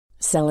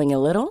Selling a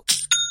little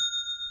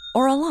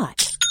or a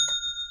lot?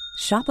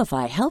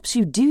 Shopify helps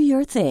you do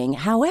your thing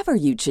however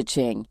you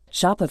cha-ching.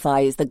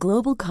 Shopify is the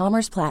global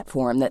commerce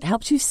platform that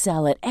helps you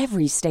sell at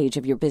every stage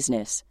of your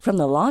business. From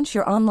the launch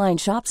your online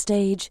shop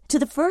stage to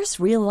the first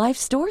real-life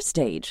store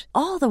stage,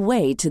 all the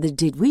way to the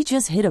did we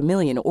just hit a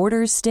million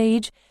orders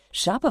stage.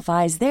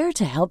 Shopify is there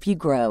to help you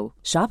grow.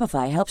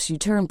 Shopify helps you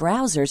turn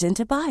browsers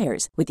into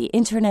buyers with the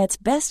internet's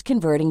best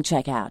converting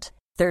checkout.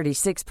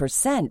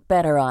 36%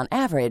 better on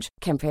average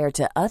compared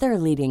to other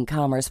leading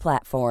commerce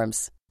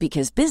platforms.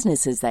 Because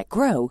businesses that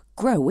grow,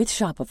 grow with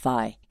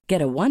Shopify.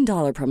 Get a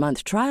 $1 per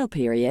month trial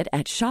period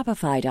at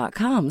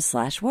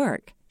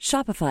shopify.com/work.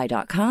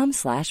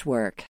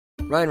 Shopify.com/work.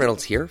 Ryan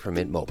Reynolds here from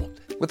Mint Mobile.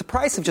 With the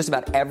price of just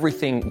about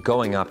everything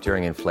going up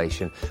during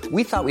inflation,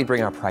 we thought we'd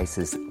bring our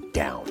prices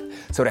down.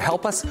 So to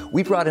help us,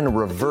 we brought in a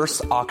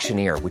reverse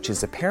auctioneer, which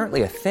is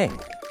apparently a thing.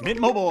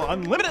 Mint Mobile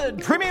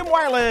Unlimited Premium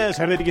Wireless.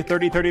 How to get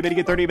 30, 30, bit to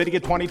get 30, bit to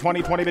get 20,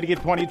 20, 20, bit to get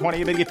 20,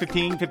 20, bit to get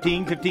 15,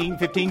 15, 15,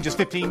 15, just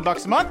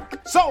 $15 a month?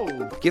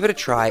 Sold! Give it a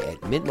try at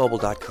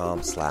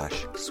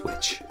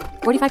mintmobile.com/switch.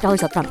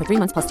 $45 up front for 3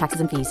 months plus taxes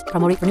and fees.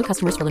 Promo rate for new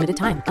customers for limited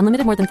time.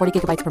 Unlimited more than 40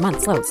 gigabytes per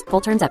month. Slows full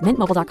terms at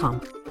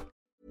mintmobile.com.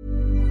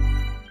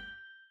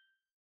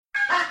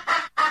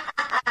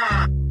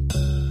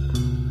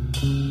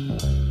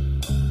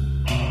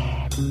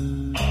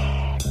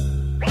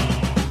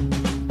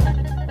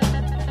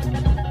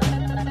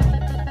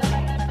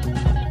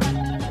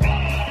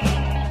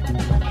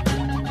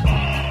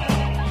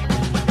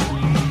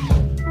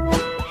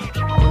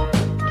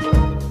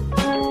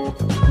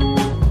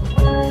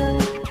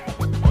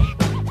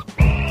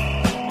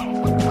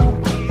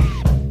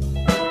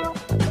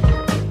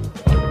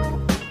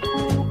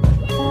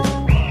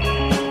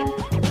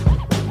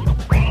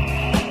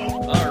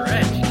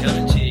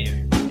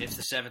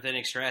 Seventh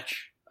inning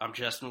stretch. I'm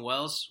Justin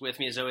Wells. With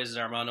me, as always, is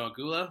Armando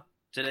Angulo.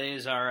 Today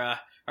is our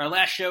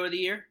last show of the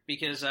year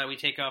because we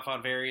take off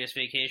on various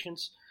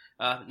vacations.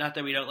 Not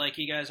that we don't like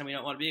you guys and we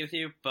don't want to be with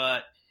you,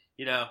 but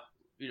you know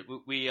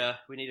we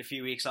need a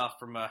few weeks off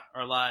from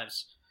our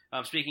lives.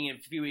 Speaking of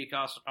a few weeks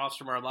off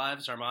from our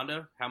lives,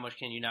 Armando, how much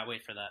can you not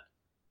wait for that?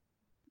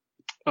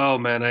 Oh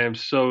man, I am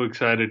so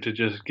excited to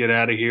just get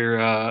out of here.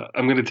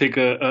 I'm going to take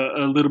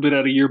a little bit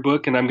out of your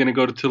book, and I'm going to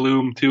go to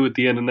Tulum too at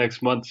the end of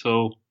next month.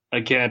 So I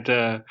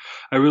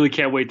really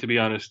can't wait, to be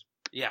honest.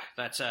 Yeah,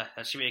 that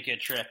should be a good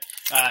trip.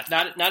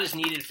 Not as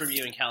needed from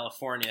you in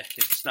California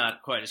because it's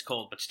not quite as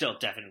cold, but still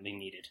definitely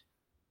needed.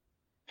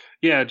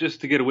 Yeah,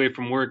 just to get away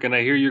from work. And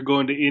I hear you're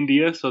going to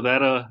India, so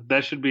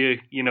that should be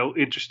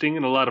interesting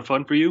and a lot of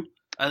fun for you.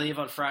 I leave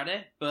on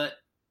Friday, but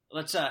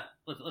let's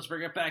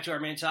bring it back to our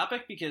main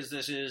topic because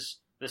this is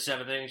the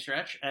seventh inning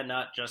stretch and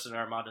not Justin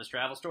Armando's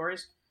travel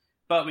stories.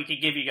 But we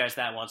could give you guys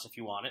that once if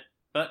you want it.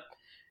 But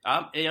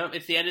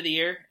it's the end of the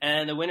year,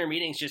 and the winter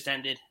meetings just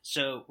ended,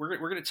 so we're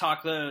going to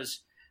talk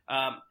those.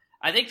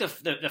 I think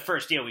the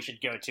first deal we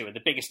should go to, and the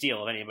biggest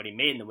deal of anybody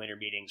made in the winter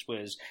meetings,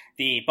 was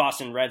the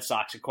Boston Red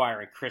Sox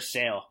acquiring Chris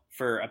Sale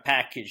for a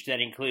package that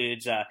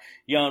includes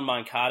Yoan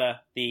Moncada,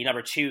 the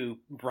number 2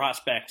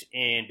 prospect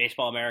in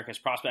Baseball America's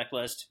prospect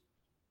list,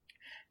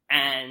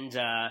 and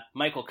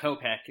Michael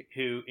Kopech,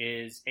 who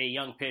is a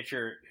young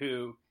pitcher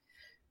who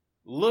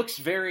looks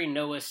very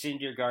Noah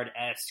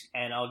Syndergaard-esque,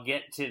 and I'll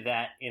get to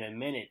that in a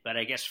minute. But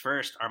I guess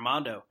first,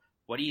 Armando,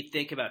 what do you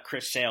think about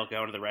Chris Sale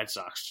going to the Red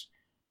Sox?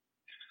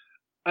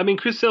 I mean,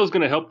 Chris Sale is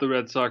going to help the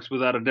Red Sox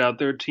without a doubt.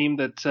 They're a team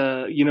that,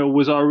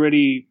 was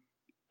already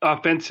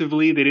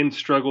offensively. They didn't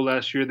struggle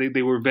last year.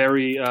 They were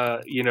very,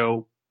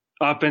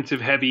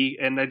 offensive heavy.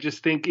 And I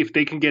just think if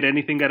they can get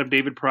anything out of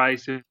David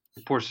Price, if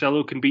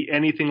Porcello can be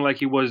anything like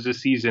he was this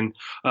season,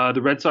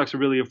 the Red Sox are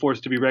really a force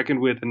to be reckoned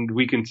with, and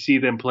we can see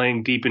them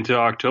playing deep into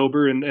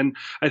October. And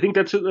I think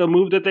that's a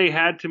move that they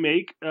had to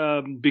make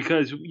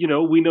because,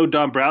 we know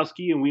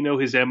Dombrowski and we know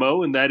his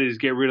MO, and that is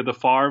get rid of the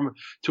farm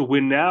to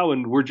win now.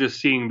 And we're just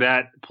seeing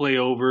that play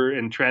over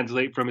and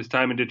translate from his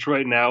time in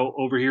Detroit now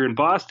over here in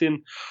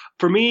Boston.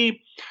 For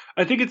me,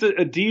 I think it's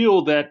a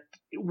deal that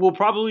will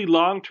probably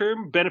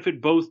long-term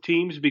benefit both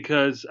teams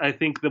because I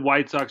think the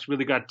White Sox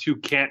really got 2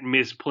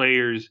 can't-miss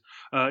players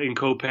in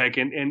Kopech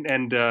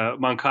and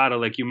Moncada,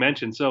 like you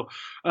mentioned. So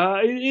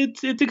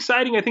it's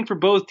exciting, I think, for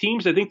both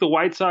teams. I think the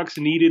White Sox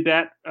needed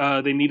that.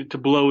 They needed to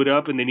blow it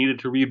up, and they needed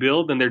to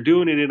rebuild, and they're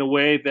doing it in a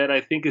way that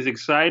I think is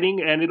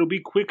exciting, and it'll be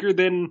quicker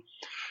than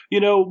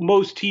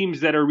most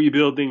teams that are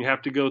rebuilding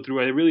have to go through.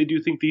 I really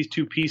do think these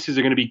 2 pieces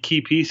are going to be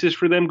key pieces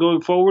for them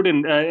going forward.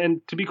 And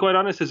to be quite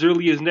honest, as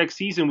early as next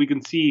season, we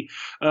can see,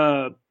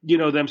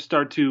 them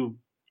start to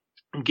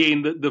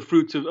gain the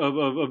fruits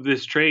of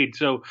this trade.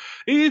 So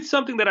it's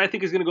something that I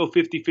think is going to go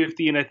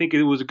 50-50, and I think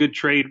it was a good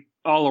trade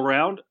all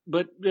around.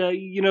 But,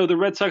 the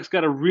Red Sox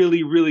got a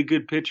really, really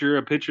good pitcher,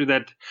 a pitcher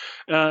that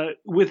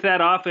with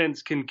that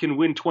offense can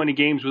win 20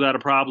 games without a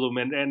problem.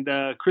 And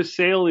Chris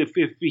Sale, if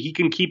he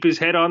can keep his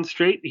head on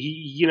straight,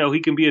 he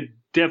can be a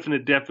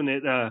definite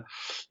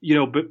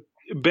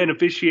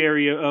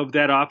beneficiary of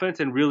that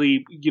offense and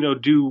really,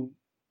 do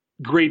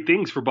great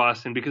things for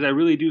Boston, because I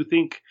really do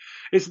think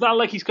it's not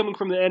like he's coming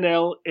from the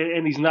NL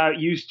and he's not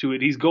used to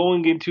it. He's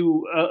going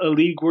into a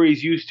league where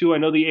he's used to. I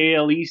know the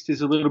AL East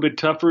is a little bit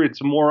tougher.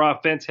 It's more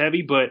offense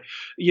heavy, but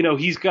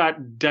he's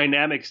got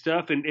dynamic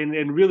stuff,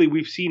 and really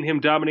we've seen him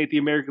dominate the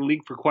American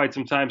League for quite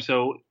some time.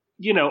 So,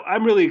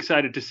 I'm really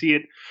excited to see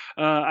it.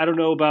 I don't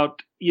know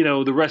about,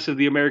 the rest of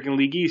the American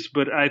League East,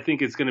 but I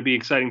think it's going to be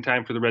an exciting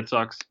time for the Red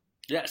Sox.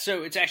 Yeah,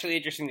 so it's actually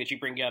interesting that you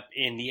bring up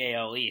in the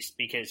AL East,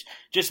 because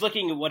just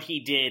looking at what he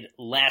did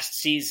last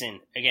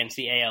season against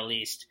the AL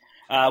East,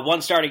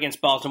 one start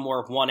against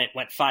Baltimore, won it,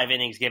 went 5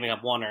 innings, giving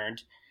up 1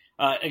 earned.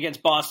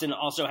 Against Boston,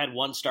 also had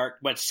 1 start,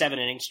 went 7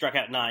 innings, struck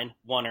out 9,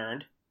 1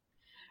 earned.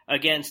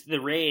 Against the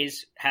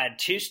Rays, had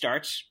 2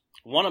 starts,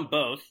 won them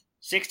both,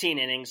 16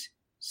 innings,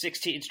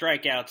 16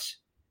 strikeouts,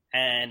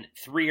 and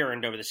 3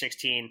 earned over the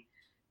 16.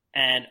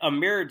 And a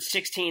mirrored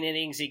 16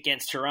 innings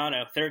against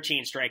Toronto,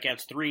 13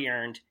 strikeouts, 3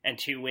 earned, and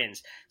 2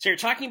 wins. So you're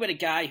talking about a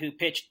guy who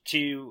pitched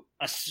to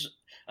a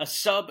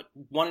sub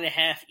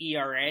 1.5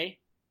 ERA,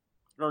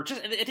 or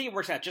just, I think it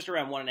works out just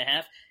around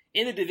 1.5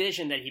 in the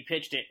division that he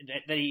pitched it.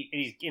 That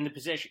he's in the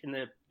position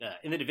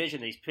in the division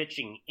that he's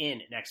pitching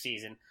in next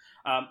season.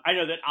 I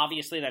know that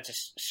obviously that's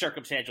a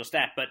circumstantial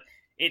stat, but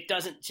it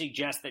doesn't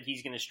suggest that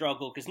he's going to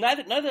struggle, because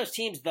none of those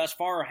teams thus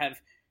far have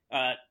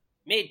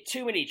made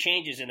too many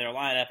changes in their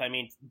lineup. I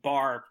mean,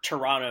 bar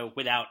Toronto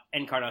without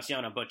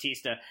Encarnacion and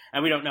Bautista,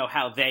 and we don't know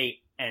how they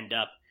end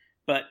up.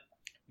 But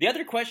the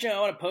other question I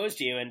want to pose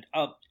to you, and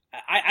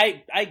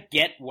I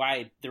get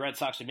why the Red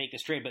Sox would make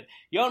this trade, but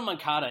Yoan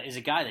Moncada is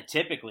a guy that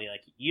typically,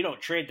 like, you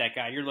don't trade that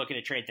guy. You're looking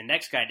to trade the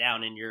next guy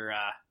down in your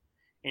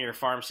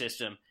farm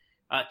system.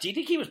 Do you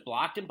think he was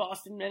blocked in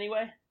Boston in any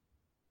way?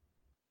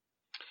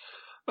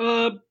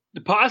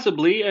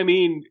 Possibly. I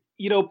mean,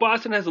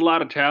 Boston has a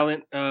lot of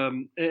talent,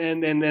 and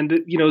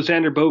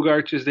Xander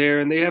Bogaerts is there,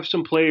 and they have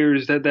some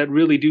players that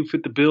really do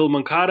fit the bill.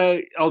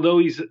 Moncada, although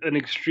he's an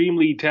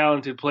extremely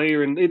talented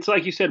player, and it's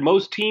like you said,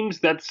 most teams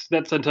that's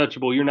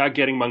untouchable. You're not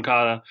getting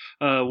Moncada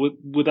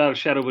without a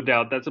shadow of a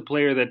doubt. That's a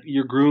player that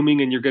you're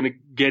grooming and you're going to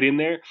get in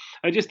there.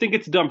 I just think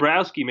it's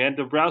Dombrowski, man.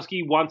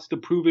 Dombrowski wants the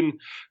proven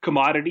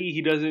commodity.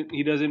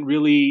 He doesn't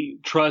really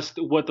trust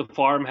what the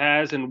farm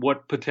has and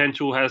what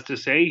potential has to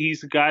say.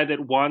 He's the guy that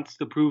wants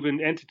the proven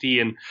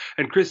entity,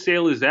 and Chris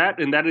Sale is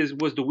that, and that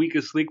was the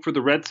weakest link for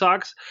the Red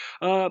Sox.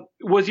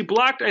 Was he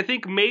blocked? I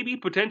think maybe,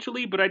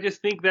 potentially, but I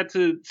just think that's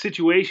a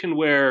situation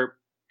where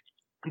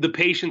the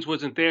patience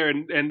wasn't there,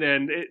 and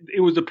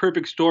it was the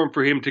perfect storm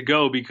for him to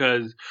go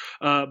because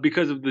of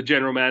the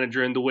general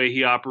manager and the way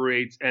he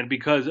operates, and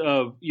because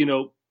of,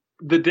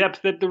 the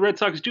depth that the Red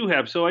Sox do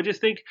have. So I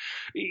just think,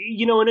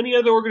 in any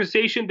other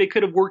organization, they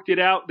could have worked it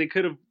out. They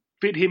could have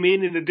fit him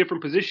in a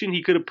different position.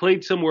 He could have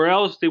played somewhere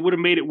else. They would have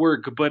made it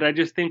work. But I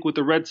just think with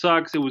the Red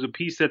Sox, it was a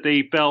piece that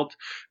they felt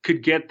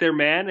could get their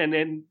man, and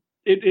then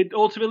it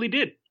ultimately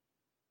did.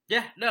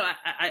 Yeah, no,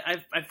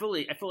 I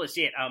fully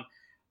see it.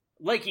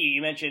 Like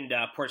you mentioned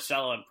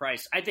Porcello and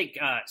Price. I think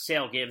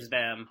Sale gives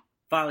them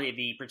finally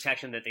the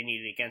protection that they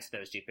needed against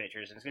those 2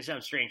 pitchers. And it's going to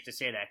sound strange to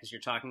say that, because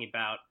you're talking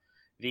about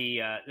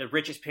the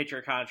richest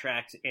pitcher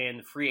contract in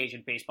the free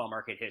agent baseball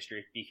market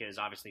history, because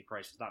obviously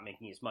Price is not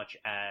making as much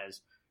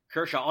as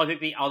Kershaw,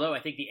 although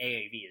I think the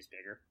AAV is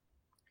bigger.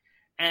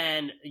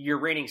 And your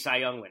reigning Cy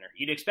Young winner.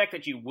 You'd expect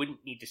that you wouldn't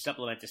need to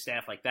supplement the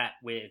staff like that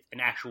with an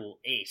actual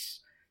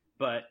ace.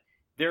 But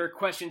there are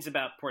questions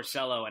about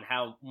Porcello and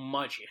how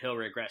much he'll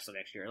regress the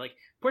next year. Like,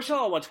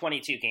 Porcello won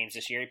 22 games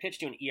this year. He pitched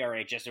to an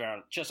ERA just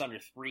under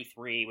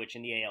 3.3, which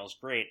in the AL is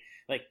great.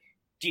 Like,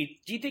 do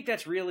you think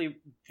that's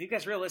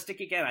realistic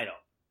again? I don't.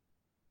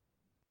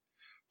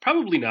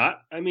 Probably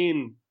not. I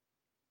mean,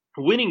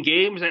 winning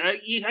games,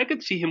 I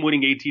could see him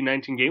winning 18,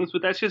 19 games,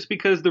 but that's just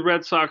because the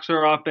Red Sox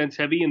are offense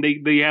heavy and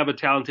they have a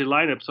talented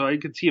lineup, so I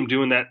could see him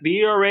doing that.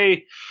 The ERA,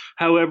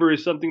 however,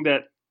 is something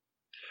that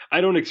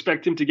I don't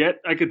expect him to get.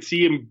 I could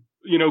see him,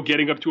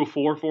 getting up to a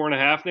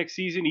 4.5 next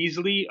season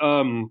easily,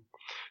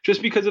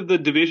 just because of the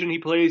division he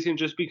plays in,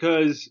 just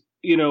because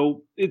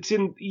it's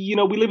in, we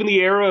live in the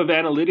era of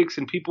analytics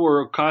and people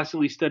are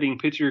constantly studying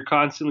pitcher,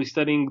 constantly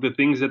studying the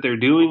things that they're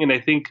doing. And I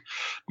think,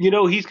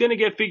 he's going to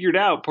get figured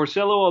out.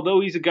 Porcello,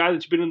 although he's a guy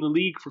that's been in the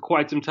league for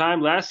quite some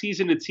time, last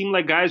season, it seemed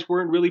like guys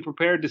weren't really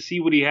prepared to see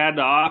what he had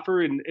to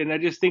offer. And I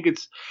just think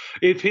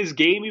if his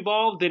game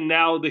evolved, then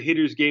now the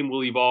hitter's game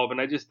will evolve.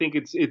 And I just think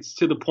it's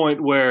to the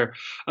point where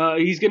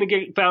he's going to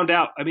get found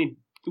out. I mean,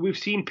 we've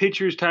seen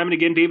pitchers time and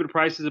again, David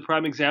Price is a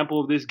prime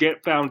example of this,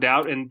 get found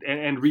out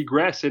and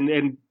regress.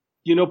 And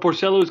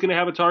Porcello is going to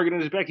have a target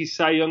on his back. He's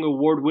Cy Young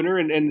Award winner,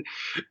 and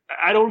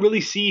I don't really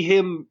see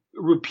him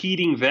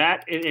repeating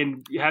that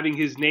and having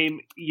his name,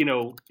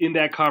 in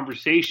that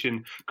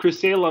conversation. Chris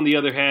Sale, on the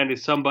other hand,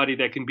 is somebody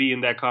that can be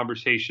in that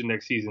conversation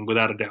next season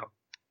without a doubt.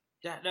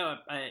 Yeah, no,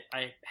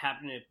 I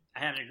happen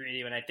to agree with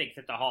you, and I think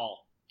that the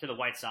haul to the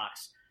White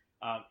Sox,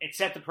 it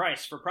set the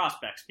price for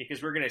prospects,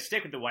 because we're going to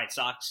stick with the White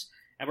Sox,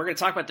 and we're going to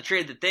talk about the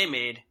trade that they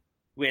made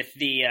with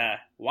the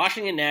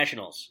Washington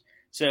Nationals.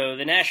 So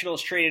the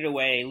Nationals traded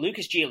away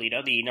Lucas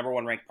Giolito, the number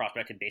 1 ranked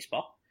prospect in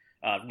baseball,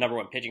 number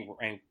one pitching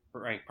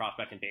ranked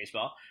prospect in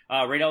baseball.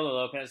 Reynaldo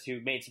Lopez, who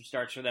made some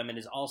starts for them and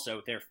is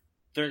also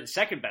their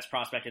second best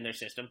prospect in their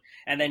system.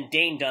 And then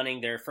Dane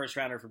Dunning, their first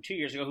rounder from 2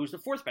 years ago, who's the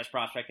fourth best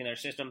prospect in their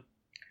system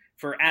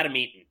for Adam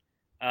Eaton.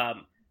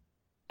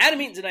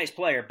 Adam Eaton's a nice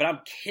player, but I'm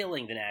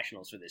killing the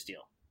Nationals for this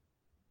deal.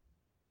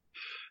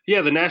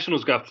 Yeah, the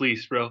Nationals got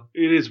fleeced, bro.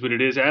 It is what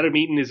it is. Adam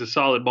Eaton is a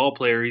solid ball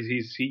player.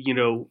 He's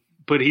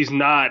but he's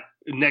not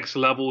next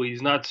level.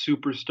 He's not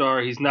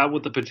superstar. He's not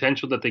what the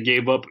potential that they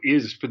gave up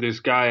is for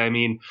this guy. I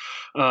mean,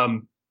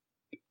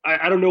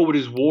 I don't know what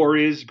his WAR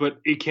is, but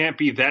it can't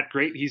be that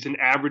great. He's an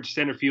average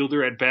center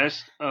fielder at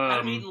best.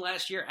 Adam Eaton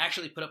last year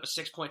actually put up a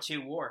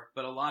 6.2 WAR,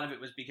 but a lot of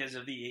it was because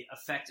of the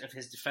effect of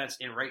his defense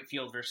in right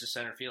field versus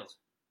center field.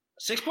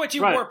 6.2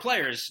 WAR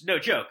players, no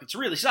joke. It's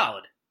really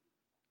solid.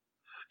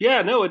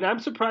 Yeah, no, and I'm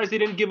surprised they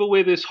didn't give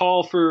away this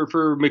haul for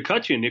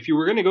McCutchen. If you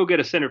were going to go get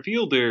a center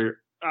fielder,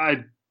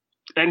 and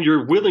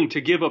you're willing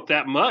to give up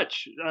that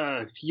much,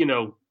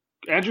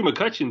 Andrew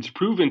McCutchen's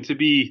proven to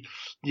be,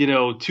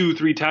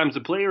 2-3 times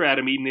the player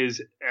Adam Eaton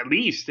is at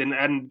least, and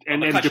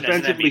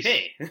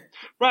defensively,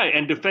 right,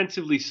 and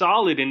defensively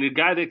solid, and a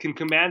guy that can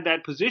command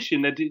that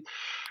position. That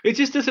it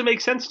just doesn't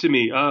make sense to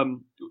me. I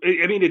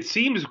mean, it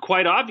seems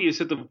quite obvious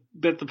that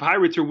the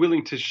Pirates are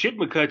willing to ship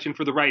McCutchen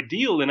for the right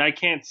deal, and I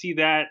can't see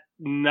that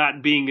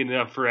not being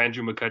enough for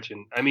Andrew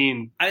McCutchen. I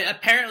mean,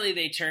 apparently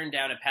they turned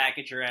down a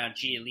package around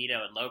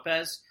Giolito and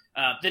Lopez.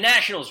 The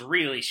Nationals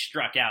really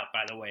struck out,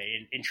 by the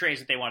way, in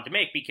trades that they wanted to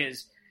make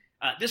because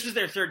this was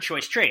their third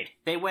choice trade.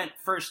 They went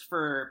first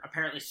for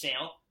apparently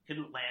Sale,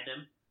 couldn't land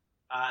him.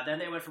 Then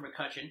they went for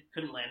McCutchen,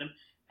 couldn't land him.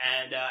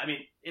 And,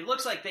 it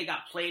looks like they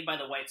got played by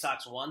the White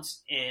Sox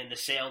once in the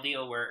Sale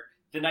deal where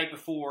the night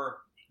before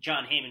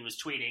John Heyman was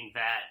tweeting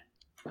that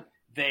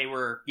they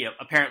were,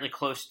 apparently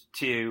close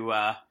to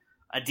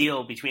a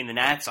deal between the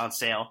Nats on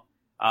Sale.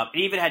 It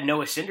even had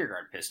Noah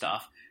Syndergaard pissed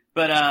off.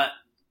 But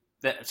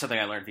that's something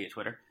I learned via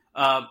Twitter.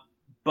 Then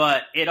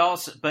the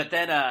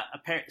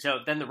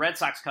Red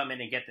Sox come in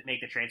and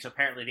make the trade. So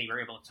apparently they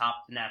were able to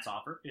top the Nats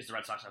offer because the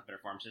Red Sox have a better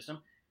farm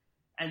system.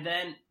 And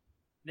then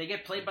they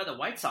get played by the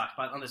White Sox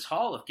on this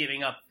haul of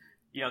giving up,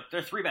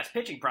 their three best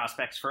pitching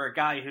prospects for a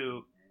guy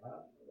who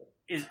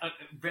is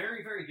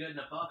very, very good and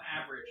above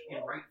average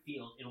in right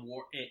field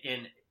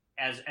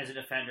as a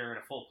defender and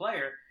a full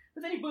player.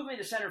 But then you move him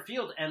into center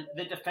field, and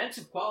the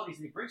defensive qualities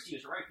that he brings to you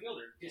as a right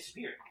fielder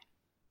disappear.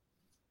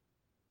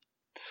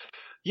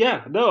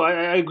 Yeah, no,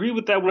 I agree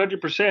with that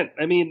 100%.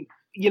 I mean,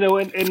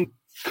 and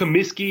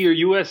Comiskey or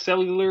U.S.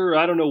 Cellular,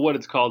 I don't know what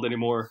it's called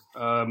anymore.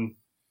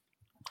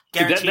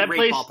 Guaranteed that rate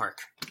place, ballpark.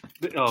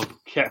 Oh,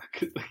 yeah.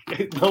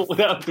 No,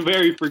 that's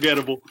very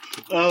forgettable.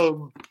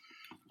 For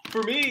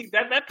me,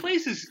 that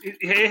place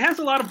it has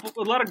a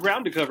lot of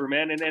ground to cover,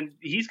 man, and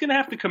he's going to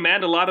have to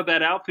command a lot of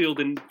that outfield,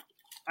 and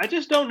I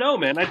just don't know,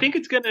 man. I think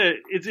it's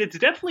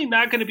definitely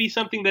not going to be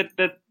something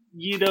that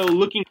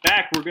looking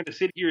back, we're going to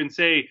sit here and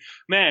say,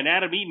 man,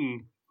 Adam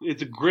Eaton,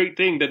 it's a great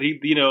thing that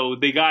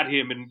they got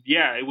him, and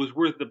yeah, it was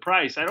worth the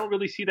price. I don't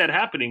really see that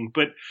happening.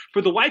 But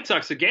for the White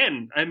Sox,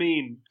 again, I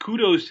mean,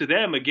 kudos to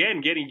them,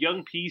 again, getting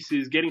young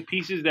pieces, getting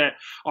pieces that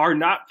are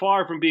not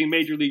far from being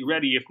major league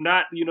ready. If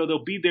not,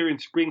 they'll be there in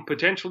spring,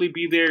 potentially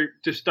be there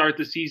to start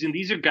the season.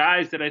 These are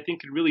guys that I think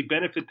could really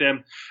benefit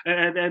them,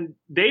 and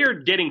they are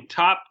getting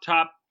top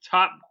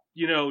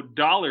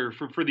dollar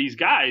for these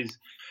guys.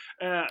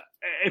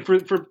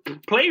 For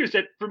players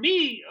that, for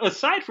me,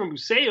 aside from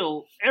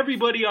Sale,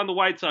 everybody on the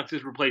White Sox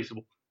is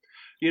replaceable.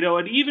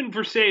 And even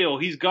for Sale,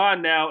 he's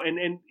gone now,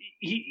 and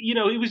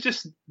he was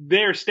just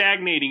there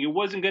stagnating. It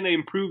wasn't going to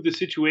improve the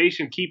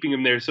situation keeping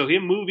him there. So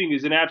him moving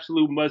is an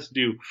absolute must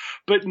do.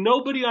 But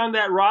nobody on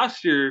that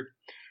roster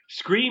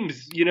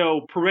screams,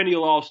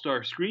 perennial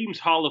all-star, screams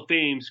Hall of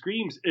Fame,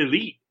 screams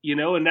elite,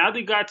 and now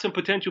they got some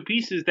potential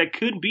pieces that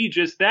could be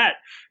just that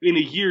in a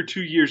year,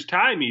 2 years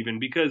time even,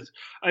 because,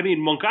 I mean,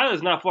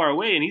 Moncada's not far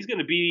away, and he's going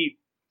to be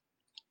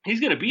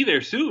there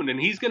soon, and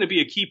he's going to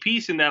be a key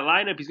piece in that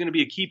lineup. He's going to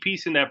be a key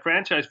piece in that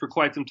franchise for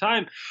quite some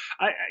time.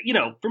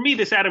 For me,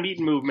 this Adam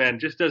Eaton move, man,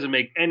 just doesn't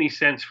make any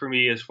sense for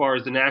me as far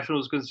as the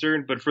Nationals is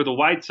concerned, but for the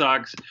White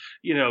Sox,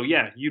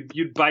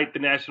 you'd bite the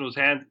Nationals'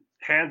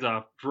 hands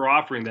off for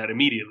offering that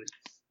immediately.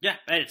 Yeah,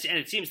 and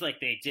it seems like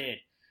they did.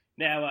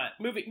 Now,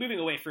 moving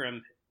away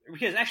from,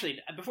 because actually,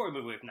 before we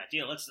move away from that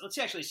deal, let's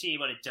actually see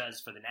what it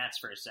does for the Nats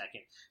for a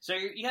second. So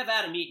you have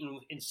Adam Eaton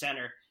in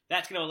center.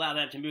 That's going to allow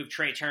them to move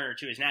Trey Turner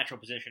to his natural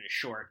position as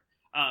short.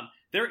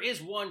 There is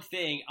one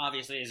thing,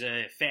 obviously, as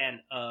a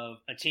fan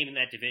of a team in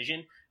that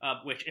division,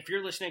 which if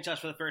you're listening to us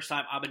for the first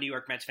time, I'm a New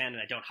York Mets fan,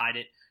 and I don't hide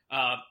it.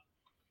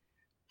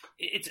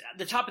 It's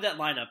the top of that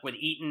lineup with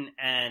Eaton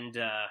and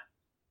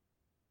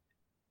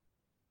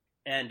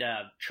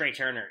Trey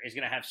Turner is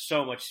going to have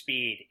so much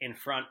speed in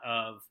front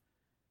of,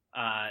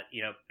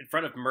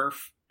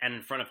 Murph and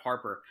in front of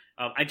Harper.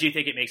 I do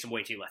think it makes him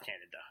way too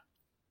left-handed, though.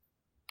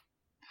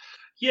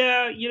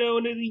 Yeah,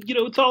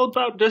 it's all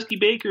about Dusty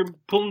Baker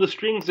pulling the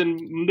strings and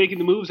making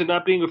the moves and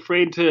not being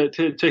afraid to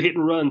hit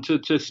and run,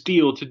 to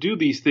steal, to do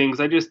these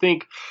things. I just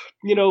think,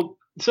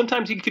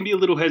 sometimes he can be a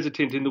little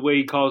hesitant in the way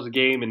he calls the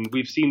game, and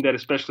we've seen that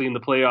especially in the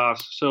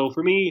playoffs. So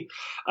for me,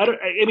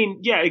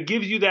 it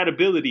gives you that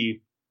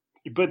ability,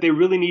 but they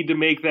really need to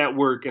make that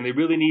work, and they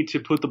really need to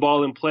put the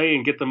ball in play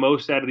and get the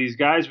most out of these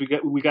guys.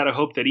 We got to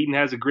hope that Eaton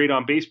has a great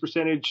on base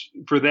percentage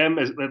for them,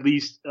 at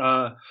least.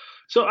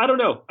 So I don't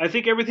know. I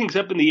think everything's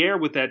up in the air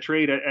with that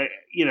trade.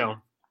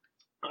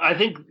 I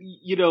think,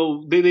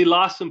 they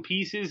lost some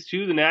pieces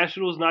to the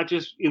Nationals, not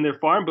just in their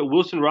farm, but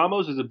Wilson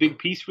Ramos is a big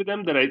piece for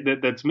them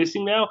that's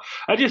missing now.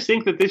 I just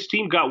think that this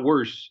team got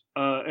worse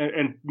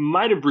and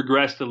might have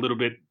regressed a little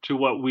bit to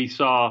what we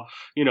saw,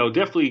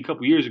 definitely a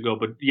couple years ago,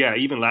 but yeah,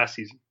 even last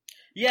season.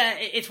 Yeah,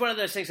 it's one of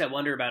those things I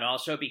wonder about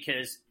also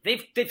because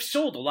they've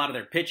sold a lot of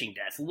their pitching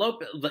depth.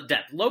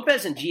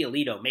 Lopez and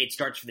Giolito made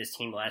starts for this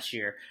team last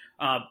year.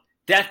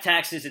 Death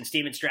taxes and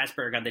Steven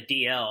Strasburg on the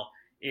DL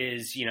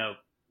is,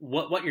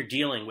 what you're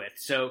dealing with.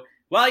 So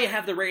while you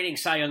have the reigning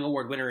Cy Young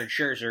Award winner in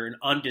Scherzer, an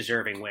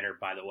undeserving winner,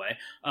 by the way,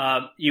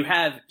 you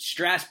have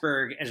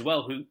Strasburg as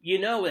well, who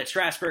that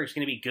Strasburg is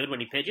going to be good when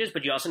he pitches,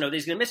 but you also know that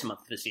he's going to miss a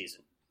month of the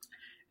season.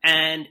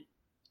 And,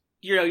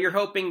 you're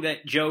hoping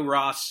that Joe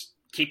Ross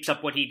keeps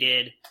up what he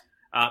did.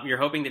 You're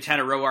hoping that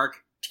Tanner Roark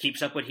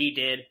keeps up what he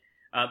did.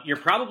 You're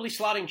probably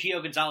slotting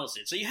Gio Gonzalez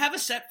in. So you have a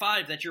set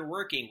five that you're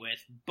working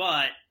with,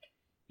 but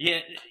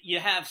you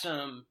have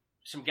some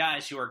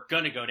guys who are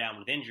going to go down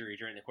with injury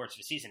during the course of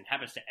the season. It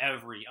happens to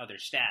every other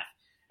staff.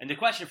 And the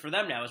question for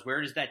them now is,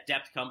 where does that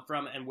depth come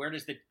from, and where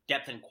does the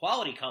depth and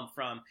quality come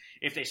from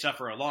if they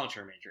suffer a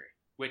long-term injury,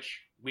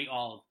 which we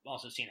all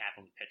also seen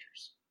happen with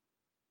pitchers.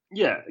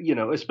 Yeah,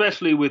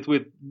 especially with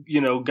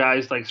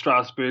guys like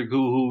Strasburg,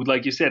 who,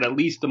 like you said, at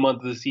least a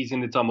month of the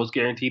season, it's almost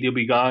guaranteed he'll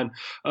be gone.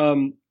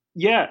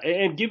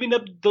 And giving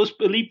up those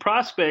elite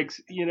prospects,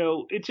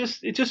 it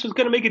just is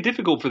going to make it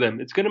difficult for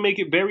them. It's going to make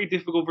it very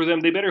difficult for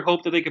them. They better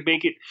hope that they can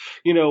make it,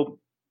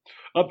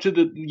 up to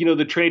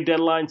the trade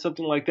deadline,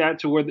 something like that,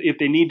 to where if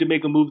they need to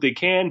make a move, they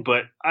can.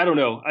 But I don't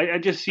know. I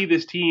just see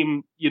this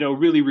team,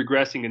 really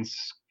regressing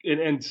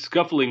and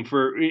scuffling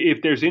for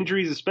if there's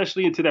injuries,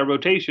 especially into that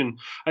rotation.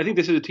 I think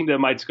this is a team that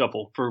might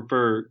scuffle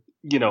for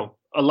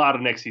a lot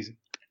of next season.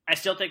 I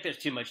still think there's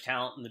too much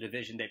talent in the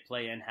division they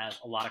play in, has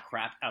a lot of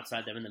crap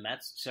outside them in the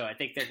Mets. So I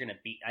think they're going to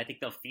I think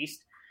they'll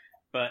feast.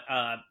 But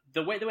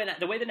the way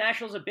the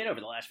Nationals have been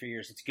over the last few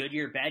years, it's good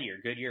year, bad year,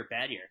 good year,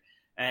 bad year.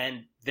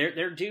 And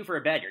they're due for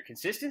a bad year.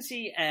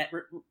 Consistency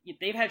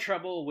they've had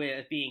trouble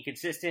with being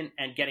consistent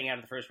and getting out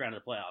of the first round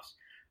of the playoffs.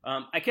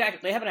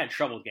 They haven't had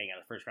trouble with getting out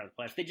of the first round of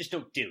the playoffs. They just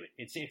don't do it.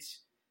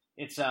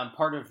 It's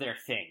part of their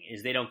thing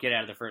is they don't get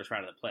out of the first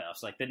round of the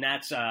playoffs. Like the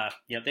Nats,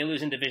 they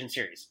lose in division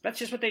series. That's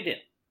just what they do.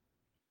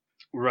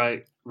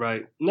 Right.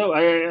 No,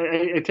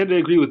 I tend to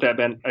agree with that,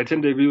 Ben. I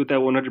tend to agree with that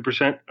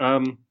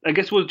 100%. I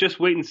guess we'll just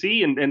wait and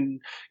see. And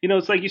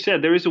it's like you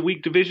said, there is a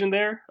weak division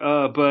there.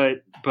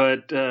 But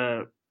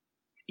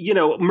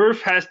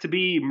Murph has to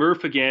be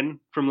Murph again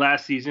from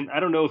last season. I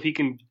don't know if he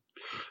can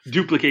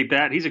duplicate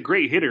that. He's a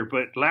great hitter,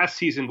 but last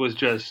season was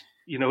just,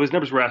 his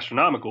numbers were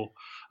astronomical.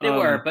 They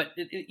were, but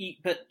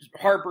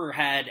Harper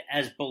had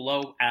as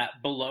below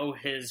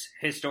his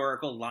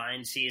historical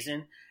line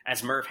season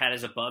as Murph had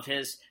as above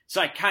his. So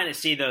I kind of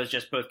see those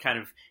just both kind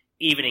of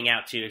evening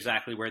out to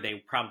exactly where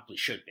they probably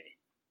should be.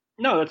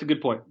 No, that's a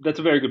good point. That's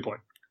a very good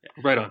point.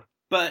 Yeah. Right on.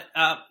 But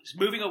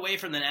moving away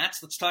from the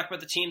Nats, let's talk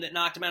about the team that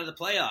knocked them out of the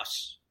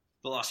playoffs,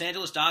 the Los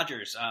Angeles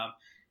Dodgers.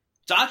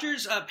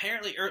 Dodgers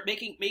apparently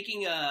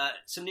making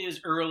some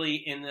news early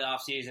in the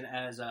offseason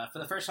as for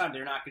the first time they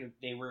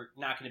were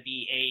not going to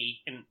be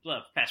in the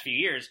past few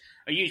years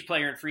a huge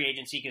player in free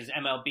agency because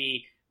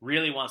MLB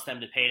really wants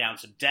them to pay down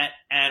some debt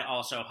and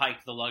also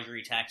hike the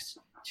luxury tax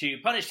to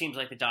punish teams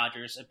like the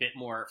Dodgers a bit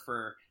more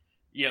for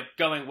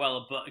going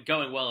well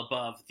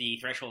above the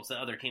thresholds that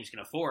other teams can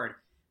afford.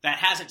 That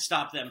hasn't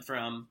stopped them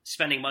from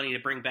spending money to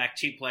bring back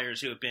two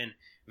players who have been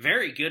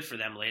very good for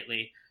them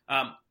lately.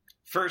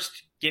 First,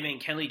 giving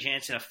Kenley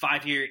Jansen a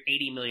 5-year,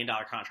 $80 million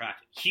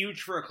contract.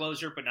 Huge for a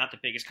closer, but not the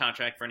biggest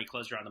contract for any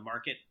closer on the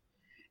market.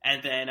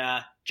 And then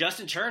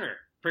Justin Turner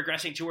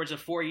progressing towards a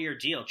 4-year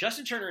deal.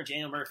 Justin Turner and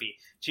Daniel Murphy,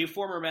 two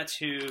former Mets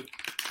who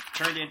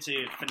turned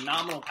into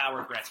phenomenal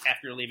power threats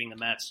after leaving the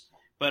Mets.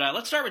 But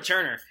let's start with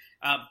Turner.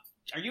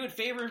 Are you in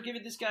favor of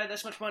giving this guy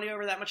this much money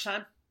over that much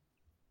time?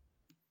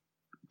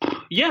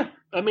 Yeah.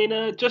 I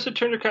mean, Justin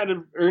Turner kind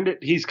of earned it.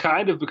 He's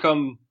kind of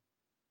become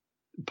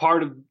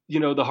part of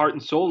the heart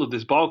and soul of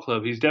this ball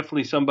club. He's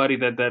definitely somebody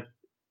that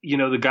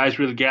the guys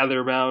really gather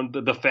around.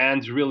 The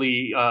fans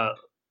really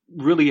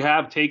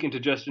have taken to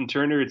Justin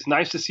Turner. It's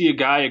nice to see a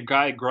guy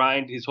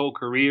grind his whole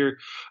career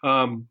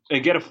and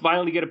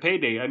finally get a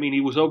payday. I mean,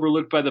 he was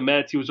overlooked by the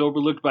Mets. He was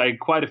overlooked by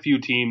quite a few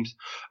teams,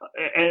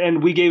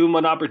 and we gave him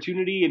an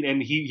opportunity,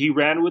 and he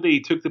ran with it.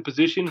 He took the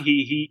position.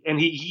 He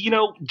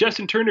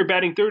Justin Turner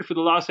batting third for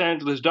the Los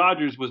Angeles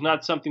Dodgers was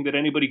not something that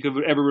anybody could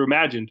have ever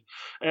imagined,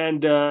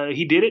 and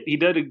he did it. He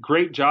did a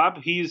great job.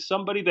 He's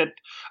somebody that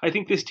I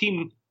think this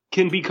team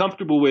can be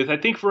comfortable with. I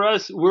think for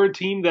us, we're a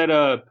team that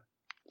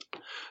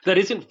that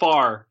isn't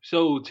far.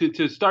 So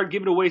to start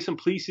giving away some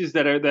pieces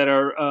that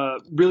are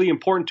really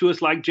important to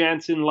us, like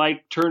Jansen,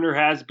 like Turner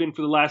has been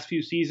for the last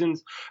few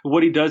seasons,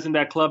 what he does in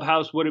that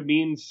clubhouse, what it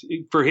means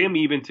for him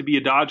even to be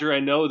a Dodger. I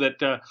know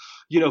that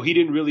he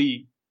didn't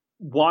really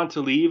want to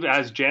leave,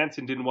 as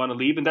Jansen didn't want to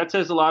leave, and that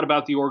says a lot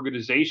about the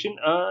organization.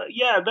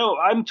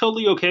 I'm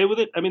totally okay with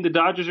it. I mean, the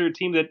Dodgers are a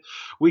team that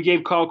we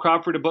gave Carl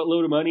Crawford a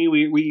buttload of money.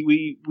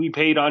 We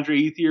paid Andre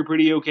Ethier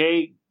pretty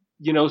okay.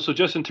 So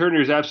Justin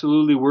Turner is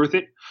absolutely worth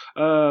it.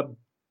 And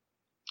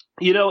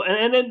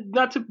then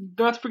not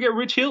to forget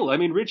Rich Hill. I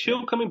mean, Rich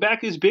Hill coming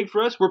back is big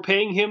for us. We're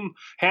paying him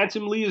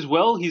handsomely as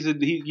well. He's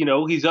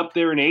up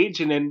there in age,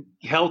 and then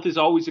health is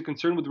always a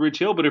concern with Rich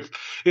Hill. But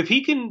if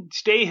he can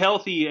stay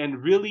healthy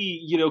and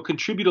really,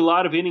 contribute a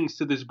lot of innings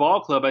to this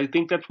ball club, I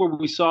think that's where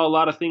we saw a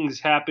lot of things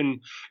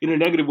happen in a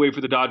negative way for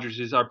the Dodgers.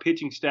 Is our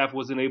pitching staff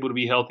wasn't able to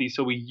be healthy,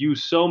 so we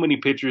used so many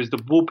pitchers. The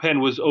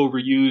bullpen was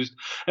overused,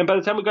 and by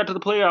the time we got to the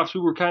playoffs,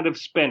 we were kind of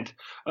spent.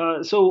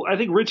 So I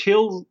think Rich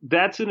Hill,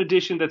 that's an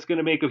addition that's going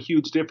to make a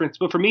huge difference.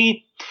 But for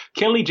me,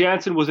 Kenley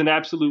Jansen was an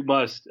absolute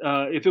must.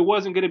 If it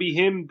wasn't going to be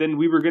him, then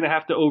we were going to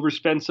have to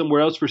overspend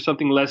somewhere else for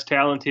something less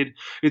talented.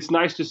 It's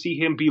nice to see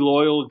him be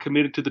loyal and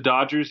committed to the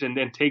Dodgers and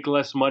then take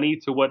less money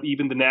to what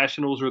even the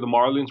Nationals or the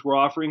Marlins were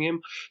offering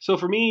him. So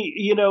for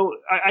me,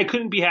 I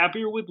couldn't be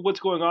happier with what's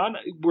going on.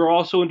 We're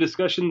also in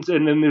discussions,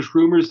 and then there's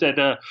rumors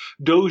that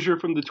Dozier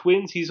from the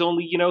Twins, he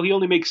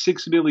only makes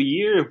 $6 million a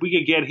year. If we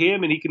could get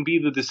him and he can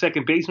be the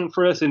second baseman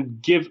for us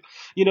and give,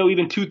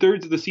 even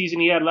 2/3 of the season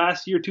he had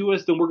last year to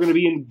us, then we're going to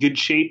be in good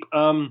shape.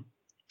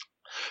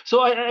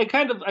 So I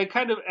kind of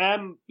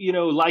am,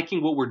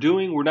 liking what we're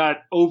doing. We're not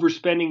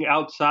overspending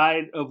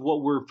outside of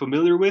what we're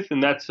familiar with,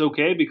 and that's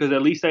okay because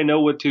at least I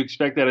know what to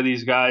expect out of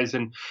these guys.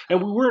 And we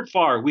weren't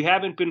far. We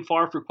haven't been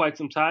far for quite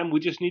some time. We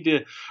just need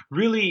to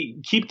really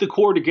keep the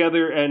core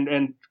together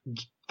and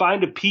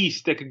find a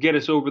piece that could get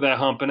us over that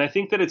hump. And I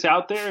think that it's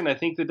out there. And I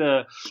think that,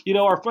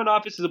 our front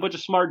office is a bunch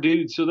of smart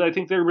dudes. So I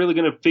think they're really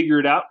going to figure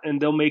it out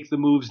and they'll make the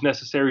moves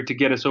necessary to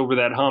get us over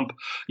that hump.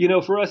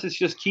 For us, it's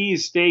just key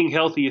is staying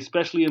healthy,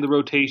 especially in the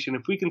rotation.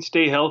 If we can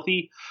stay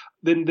healthy,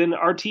 then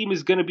our team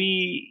is going to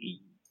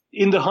be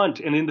in the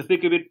hunt and in the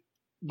thick of it,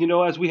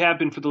 as we have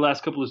been for the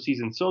last couple of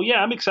seasons. So yeah,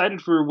 I'm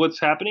excited for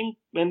what's happening.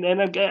 And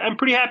I'm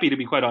pretty happy, to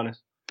be quite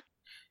honest.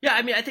 Yeah.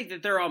 I mean, I think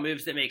that they're all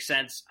moves that make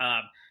sense.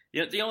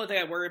 The only thing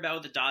I worry about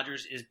with the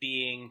Dodgers is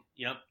being,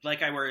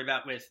 like I worry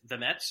about with the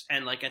Mets,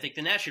 and like I think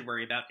the Nats should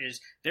worry about, is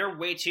they're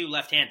way too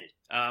left-handed.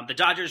 The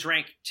Dodgers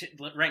ranked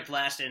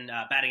last in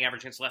batting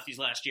average against lefties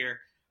last year.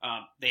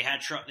 They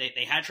had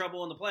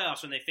trouble in the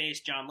playoffs when they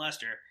faced John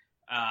Lester.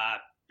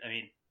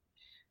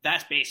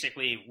 That's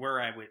basically where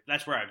I would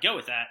go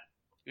with that.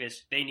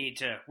 Is they need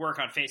to work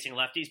on facing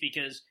lefties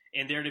because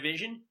in their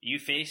division you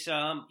face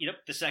the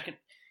second.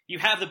 You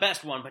have the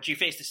best one, but you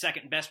face the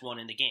second best one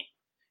in the game.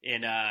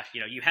 And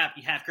you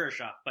have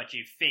Kershaw, but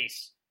you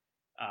face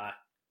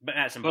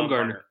Madison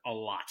Bumgarner a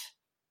lot.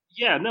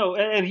 Yeah, no,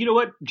 and you know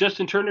what?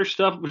 Justin Turner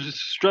stuff was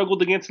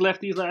struggled against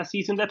lefties last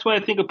season. That's why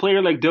I think a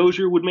player like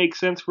Dozier would make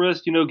sense for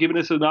us. Giving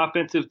us an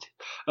offensive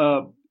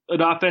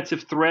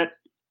threat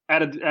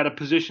at a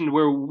position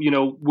where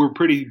we're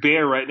pretty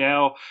bare right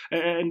now,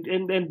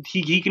 and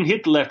he can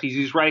hit the lefties.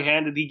 He's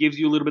right-handed. He gives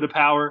you a little bit of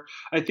power.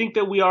 I think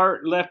that we are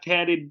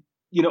left-handed,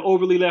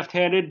 overly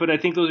left-handed, but I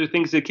think those are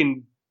things that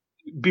can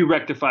be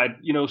rectified.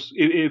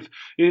 If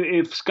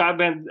Scott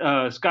Van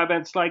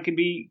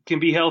Slyke can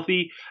be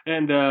healthy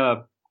and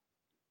and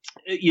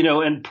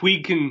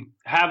Puig can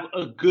have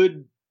a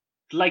good,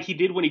 like he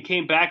did when he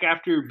came back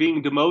after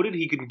being demoted,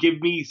 he can give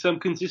me some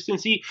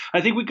consistency.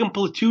 I think we can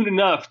platoon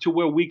enough to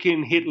where we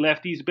can hit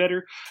lefties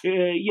better.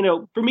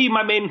 For me,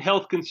 my main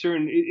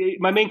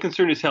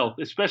concern is health,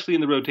 especially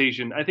in the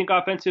rotation. I think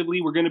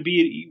offensively we're going to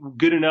be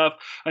good enough.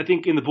 I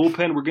think in the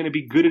bullpen we're going to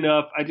be good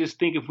enough. I just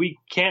think if we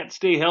can't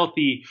stay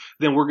healthy,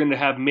 then we're going to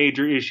have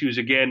major issues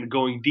again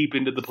going deep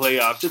into the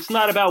playoffs. It's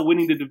not about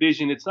winning the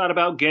division. It's not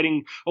about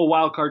getting a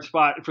wild card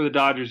spot for the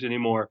Dodgers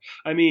anymore.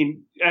 I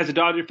mean, as a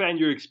Dodger fan,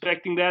 you're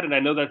expecting that, and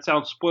I know that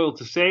sounds spoiled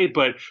to say,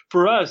 but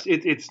for us,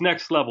 it's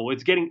next level.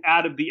 It's getting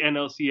out of the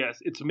NLCS.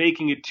 It's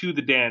making it to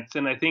the dance.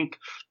 And I think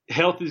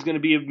health is going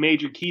to be a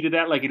major key to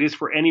that, like it is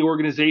for any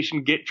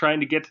organization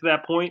trying to get to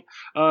that point.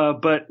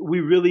 But we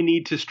really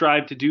need to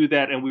strive to do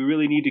that, and we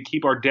really need to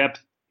keep our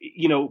depth,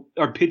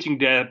 our pitching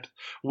depth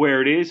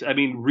where it is. I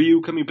mean,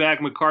 Ryu coming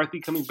back, McCarthy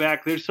coming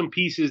back. There's some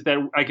pieces that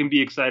I can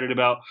be excited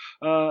about.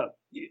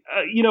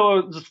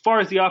 As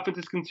far as the offense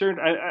is concerned,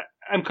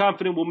 I'm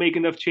confident we'll make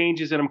enough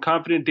changes, and I'm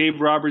confident Dave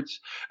Roberts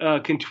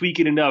can tweak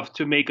it enough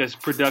to make us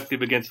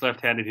productive against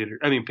left-handed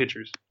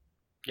pitchers.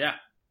 Yeah,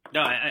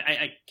 no,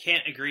 I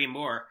can't agree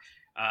more,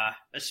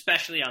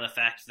 especially on the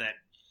fact that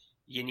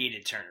you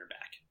needed Turner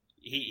back.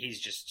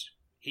 He's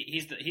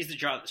the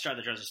straw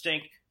that draws the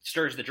stink,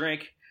 stirs the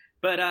drink.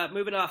 But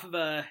moving off of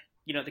the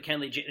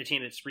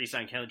team that's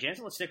re-signed Kenley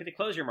Jansen, let's stick with the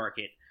closer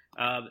market.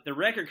 The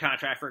record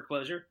contract for a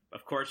closer,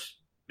 of course,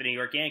 the New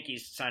York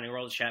Yankees signing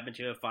Aroldis Chapman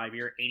to a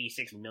 5-year,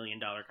 $86 million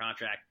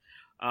contract.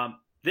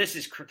 This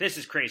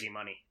is crazy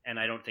money, and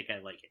I don't think I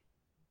like it.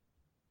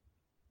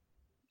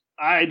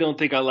 I don't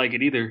think I like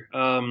it either.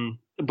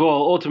 But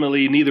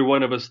ultimately, neither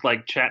one of us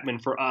like Chapman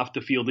for off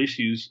the field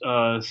issues.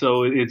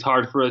 So it's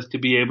hard for us to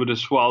be able to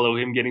swallow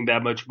him getting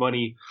that much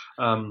money.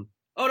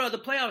 Oh no, the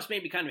playoffs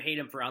made me kind of hate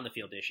him for on the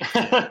field issues.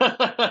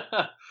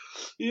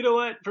 You know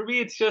what? For me,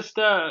 it's just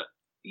the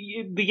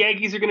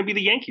Yankees are going to be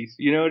the Yankees.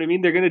 You know what I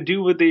mean? They're going to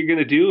do what they're going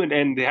to do,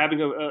 and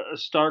having a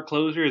star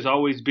closer has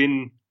always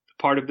been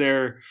part of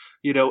their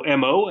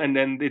MO, and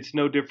then it's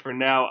no different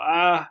now.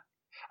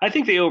 I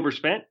think they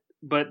overspent,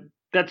 but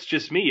that's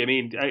just me. I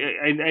mean,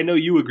 I know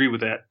you agree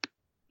with that.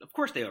 Of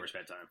course, they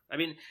overspent time. I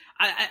mean,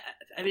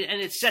 I mean,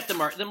 and it set the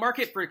market. The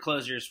market for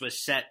closers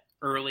was set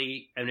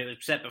early, and it was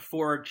set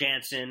before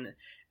Jansen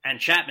and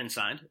Chapman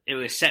signed. It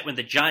was set when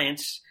the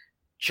Giants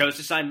chose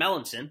to sign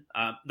Melanson,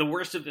 the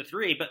worst of the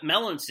three. But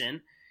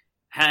Melanson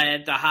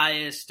had the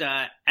highest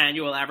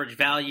annual average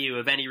value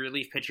of any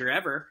relief pitcher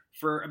ever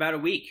for about a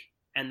week,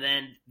 and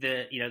then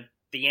the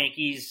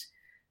Yankees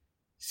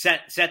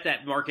set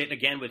that market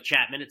again with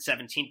Chapman at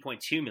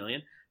 $17.2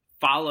 million,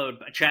 followed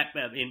by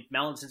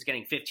Melanson's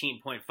getting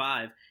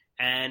 $15.5,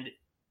 and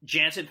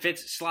Jansen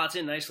slots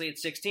in nicely at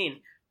 16.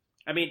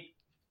 I mean,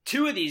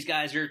 two of these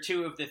guys are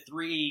two of the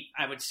three,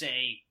 I would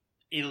say,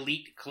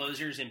 elite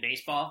closers in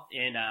baseball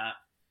in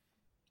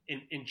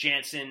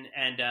Jansen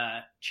and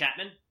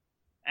Chapman.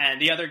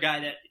 And the other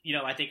guy that,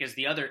 I think is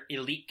the other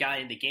elite guy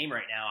in the game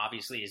right now,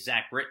 obviously, is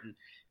Zach Britton.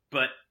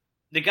 But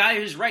the guy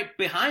who's right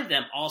behind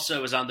them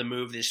also is on the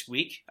move this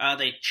week.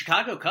 The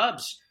Chicago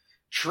Cubs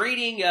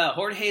trading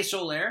Jorge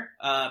Soler.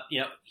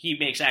 He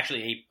makes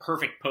actually a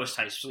perfect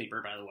post-heist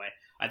sleeper, by the way.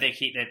 I think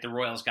that the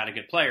Royals got a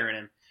good player in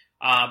him,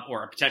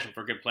 or a potential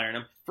for a good player in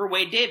him, for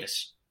Wade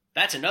Davis.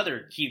 That's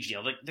another huge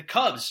deal. The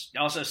Cubs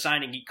also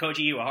signing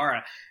Koji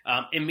Uehara,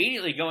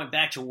 immediately going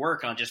back to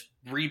work on just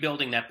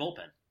rebuilding that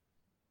bullpen.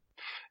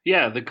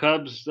 Yeah, the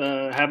Cubs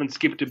haven't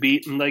skipped a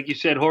beat. And like you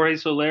said, Jorge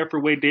Soler for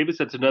Wade Davis,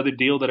 that's another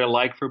deal that I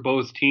like for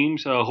both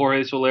teams.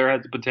 Jorge Soler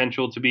has the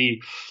potential to be,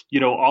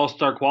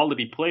 all-star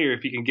quality player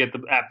if he can get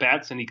the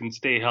at-bats and he can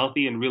stay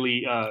healthy and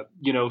really,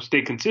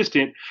 stay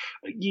consistent.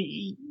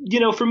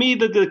 For me,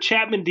 the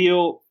Chapman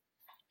deal,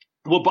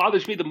 what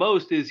bothers me the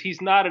most is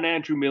he's not an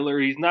Andrew Miller.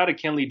 He's not a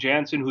Kenley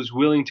Jansen who's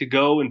willing to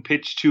go and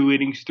pitch 2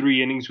 innings,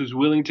 3 innings, who's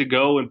willing to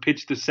go and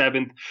pitch the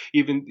 7th,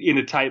 even in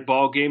a tight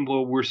ball game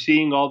where we're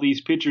seeing all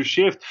these pitchers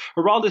shift.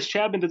 Aroldis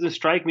Chapman doesn't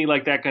strike me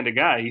like that kind of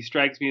guy. He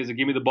strikes me as a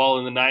give me the ball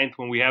in the 9th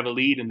when we have a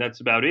lead, and that's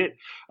about it.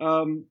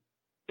 And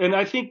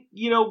I think,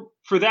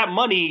 for that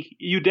money,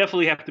 you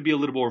definitely have to be a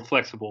little more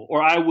flexible,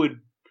 or I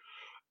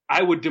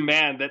would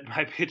demand that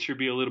my pitcher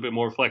be a little bit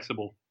more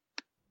flexible.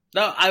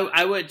 No,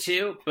 I would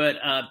too, but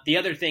the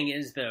other thing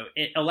is, though,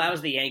 it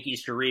allows the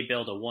Yankees to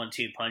rebuild a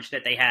 1-2 punch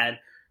that they had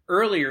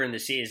earlier in the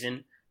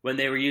season when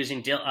they were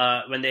using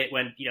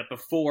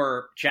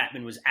before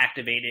Chapman was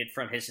activated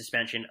from his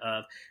suspension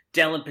of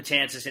Dellin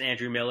Betances and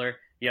Andrew Miller,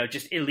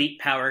 just elite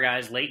power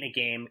guys late in a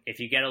game. If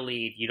you get a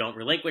lead, you don't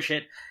relinquish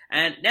it.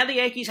 And now the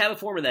Yankees have a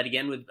form of that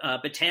again with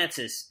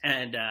Betances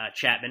and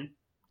Chapman.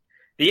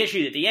 The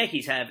issue that the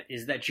Yankees have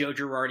is that Joe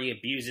Girardi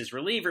abuses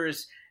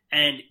relievers.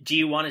 And do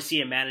you want to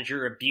see a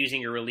manager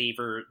abusing a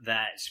reliever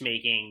that's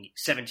making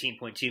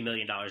 $17.2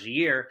 million a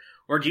year,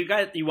 or do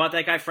you want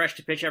that guy fresh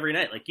to pitch every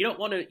night? Like you don't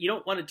want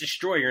to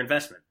destroy your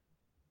investment.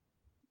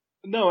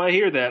 No, I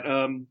hear that.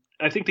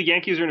 I think the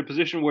Yankees are in a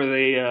position where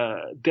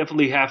they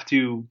definitely have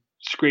to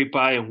scrape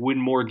by and win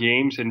more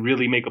games and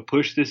really make a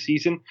push this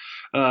season,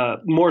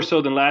 more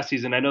so than last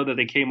season. I know that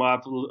they came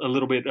off a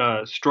little bit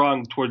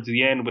strong towards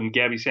the end when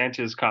Gabby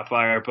Sanchez caught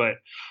fire, but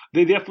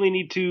they definitely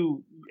need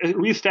to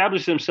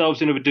reestablish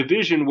themselves in a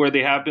division where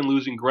they have been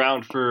losing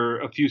ground for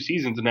a few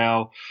seasons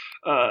now.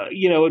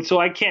 And so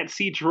I can't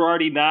see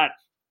Girardi not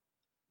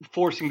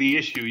forcing the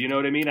issue. You know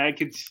what I mean? I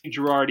could see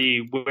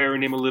Girardi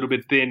wearing him a little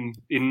bit thin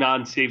in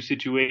non-safe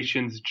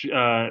situations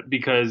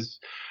because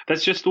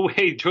that's just the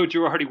way Joe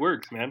Girardi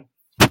works, man.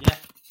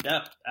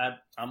 Yeah,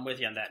 I'm with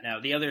you on that.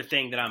 Now, the other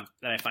thing that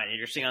I find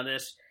interesting on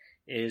this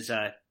is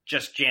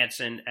just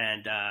Jansen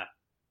and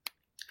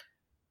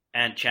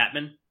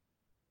Chapman.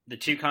 The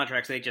 2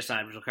 contracts they just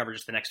signed, which will cover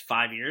just the next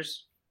 5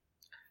 years,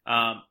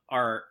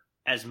 are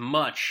as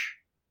much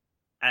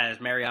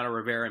as Mariano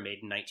Rivera made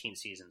in 19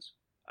 seasons.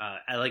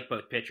 I like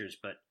both pitchers,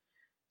 but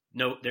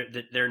no,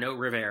 they're no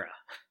Rivera.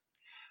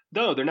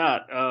 No, they're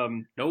not.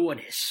 No one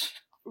is.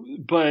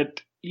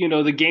 But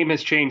the game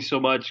has changed so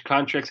much.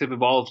 Contracts have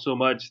evolved so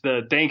much.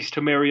 Thanks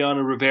to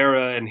Mariano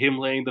Rivera and him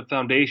laying the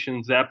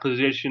foundations, that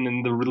position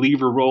in the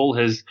reliever role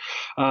has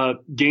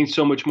gained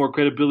so much more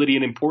credibility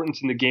and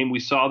importance in the game. We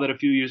saw that a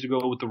few years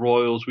ago with the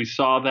Royals. We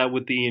saw that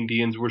with the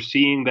Indians. We're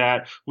seeing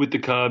that with the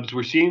Cubs.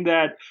 We're seeing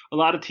that a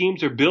lot of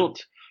teams are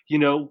built,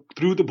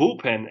 through the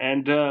bullpen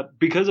and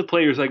because of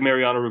players like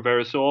Mariano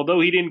Rivera. So although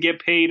he didn't get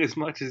paid as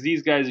much as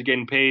these guys are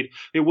getting paid,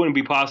 it wouldn't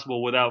be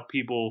possible without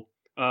people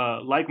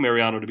like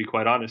Mariano, to be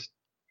quite honest.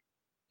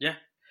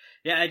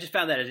 Yeah, I just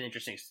found that an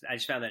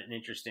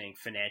interesting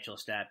financial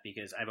stat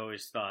because I've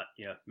always thought,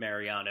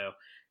 Mariano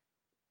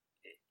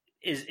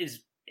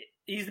is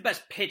he's the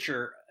best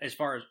pitcher as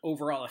far as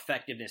overall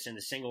effectiveness in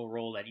the single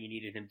role that you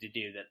needed him to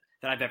do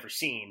that I've ever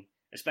seen,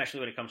 especially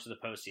when it comes to the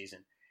postseason.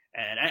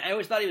 And I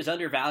always thought he was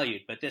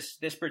undervalued, but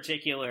this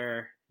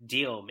particular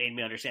deal made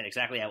me understand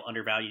exactly how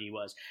undervalued he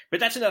was. But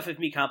that's enough of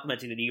me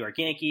complimenting the New York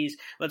Yankees.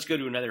 Let's go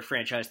to another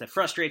franchise that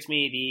frustrates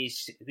me.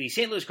 The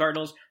St. Louis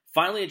Cardinals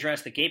finally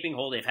addressed the gaping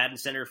hole they've had in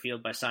center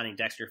field by signing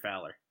Dexter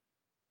Fowler.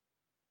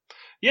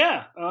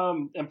 Yeah,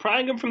 and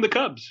prying him from the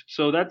Cubs.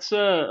 So that's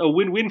a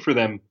win-win for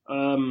them.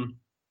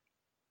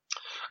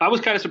 I was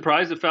kind of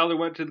surprised that Fowler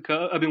went to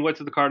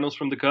the Cardinals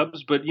from the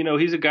Cubs, but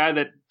he's a guy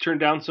that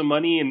turned down some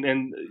money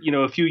and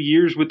a few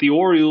years with the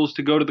Orioles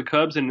to go to the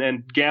Cubs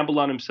and gamble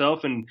on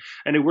himself, and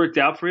it worked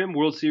out for him.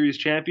 World Series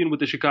champion with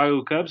the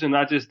Chicago Cubs, and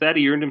not just that,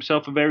 he earned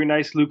himself a very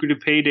nice, lucrative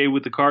payday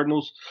with the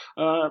Cardinals.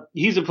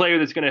 He's a player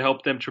that's going to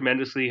help them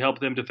tremendously, help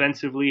them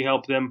defensively,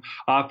 help them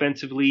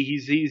offensively.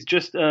 He's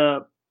just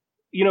a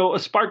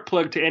spark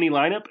plug to any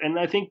lineup. And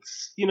I think,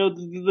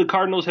 the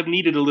Cardinals have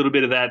needed a little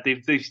bit of that.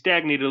 They've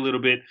stagnated a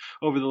little bit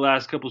over the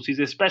last couple of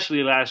seasons,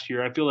 especially last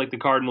year. I feel like the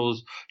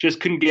Cardinals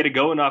just couldn't get it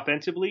going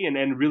offensively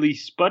and really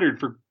sputtered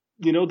for,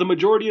 the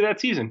majority of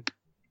that season.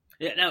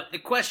 Yeah. Now the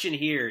question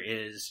here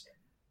is,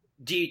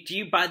 do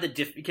you buy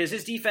because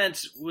his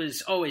defense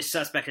was always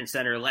suspect in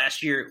center.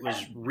 Last year it was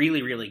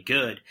really, really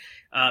good.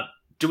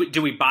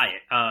 Do we buy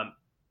it?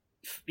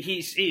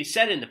 He's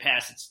said in the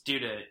past it's due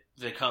to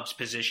the Cubs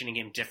positioning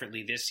him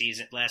differently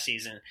last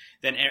season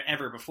than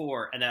ever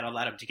before, and that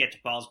allowed him to get to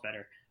balls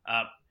better.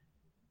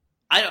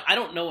 I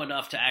don't know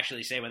enough to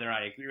actually say whether or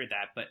not I agree with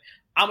that, but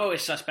I'm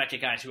always suspect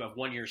of guys who have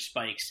 1 year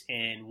spikes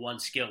in one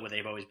skill where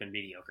they've always been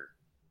mediocre.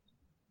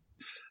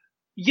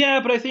 Yeah,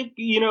 but I think,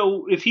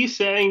 if he's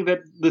saying that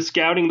the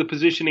scouting, the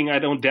positioning, I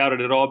don't doubt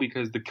it at all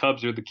because the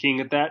Cubs are the king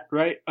at that,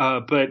 right?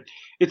 But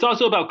it's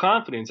also about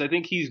confidence. I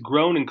think he's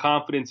grown in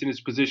confidence in his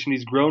position.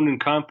 He's grown in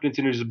confidence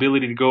in his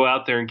ability to go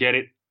out there and get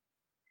it.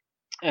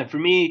 And for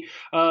me,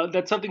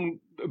 that's something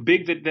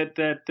big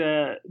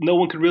that no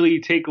one could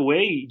really take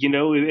away.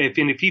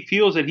 If he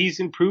feels that he's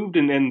improved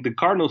and the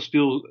Cardinals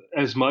feel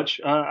as much,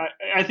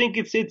 I think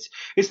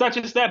it's not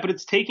just that, but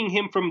it's taking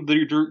him from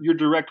your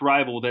direct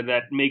rival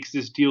that makes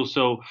this deal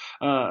so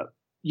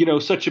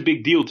such a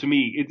big deal to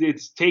me.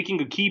 It's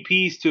taking a key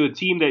piece to a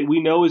team that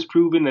we know is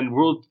proven and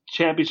world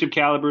championship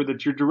caliber,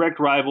 that's your direct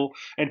rival,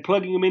 and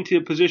plugging him into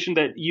a position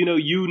that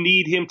you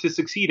need him to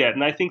succeed at.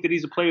 And I think that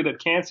he's a player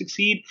that can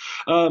succeed.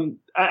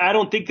 I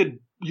don't think that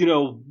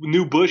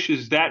New Bush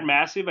is that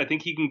massive. I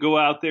think he can go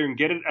out there and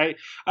get it.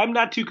 I'm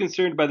not too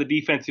concerned by the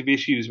defensive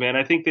issues, man.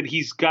 I think that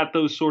he's got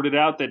those sorted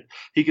out, that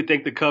he could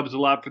thank the Cubs a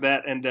lot for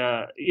that. And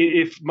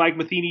if Mike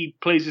Matheny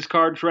plays his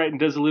cards right and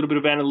does a little bit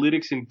of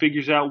analytics and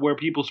figures out where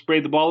people spray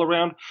the ball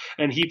around,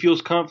 and he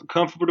feels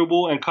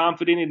comfortable and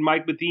confident in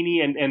Mike Matheny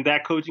and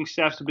that coaching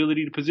staff's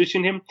ability to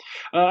position him,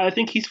 I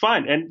think he's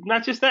fine. And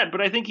not just that,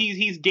 but I think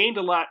he's gained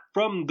a lot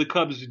from the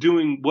Cubs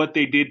doing what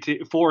they did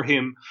for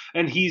him,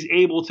 and he's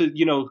able to,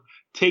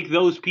 take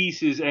those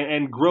pieces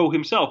and grow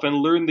himself and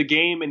learn the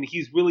game. And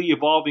he's really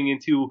evolving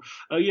into,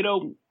 I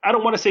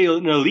don't want to say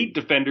an elite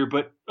defender,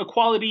 but a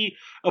quality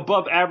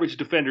above average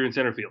defender in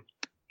center field.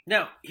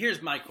 Now,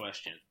 here's my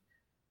question.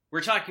 We're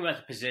talking about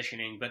the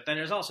positioning, but then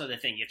there's also the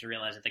thing you have to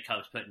realize that the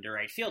Cubs put into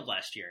right field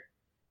last year.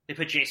 They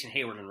put Jason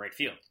Hayward in right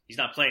field. He's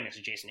not playing next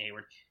to Jason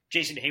Hayward.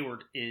 Jason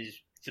Hayward is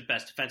the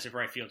best defensive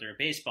right fielder in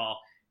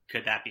baseball.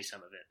 Could that be some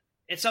of it?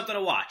 It's something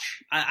to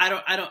watch. I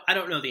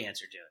don't know the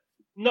answer to it.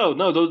 No,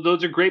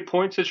 those are great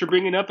points that you're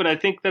bringing up, and I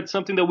think that's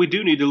something that we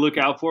do need to look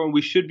out for, and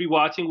we should be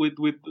watching with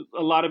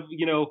a lot of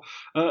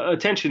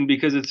attention,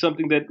 because it's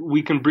something that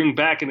we can bring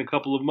back in a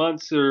couple of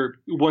months or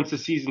once the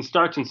season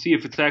starts and see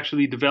if it's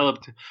actually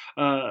developed,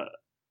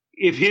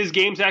 if his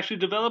game's actually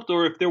developed,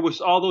 or if there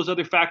was all those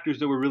other factors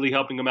that were really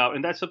helping him out.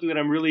 And that's something that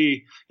I'm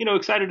really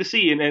excited to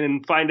see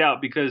and find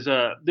out, because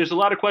there's a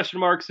lot of question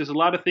marks. There's a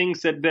lot of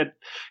things that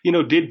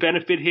did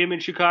benefit him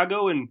in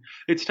Chicago, and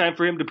it's time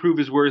for him to prove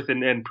his worth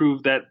and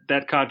prove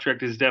that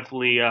contract is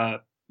definitely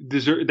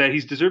that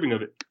he's deserving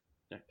of it.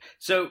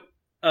 So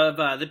of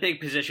the big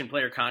position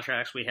player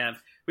contracts, we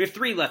have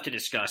 3 left to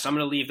discuss. I'm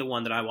going to leave the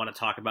one that I want to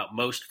talk about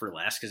most for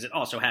last, because it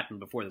also happened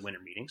before the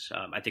winter meetings.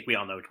 I think we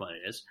all know which one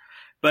it is.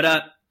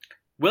 But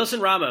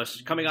Wilson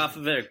Ramos, coming off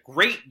of a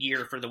great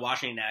year for the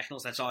Washington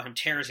Nationals that saw him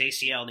tear his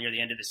ACL near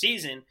the end of the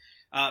season,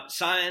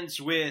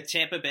 signs with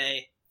Tampa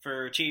Bay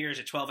for 2 years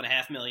at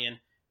 $12.5 million.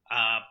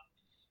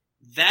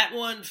 That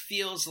one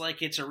feels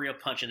like it's a real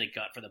punch in the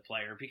gut for the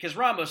player, because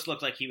Ramos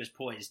looked like he was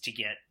poised to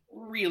get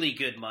really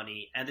good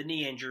money, and the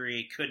knee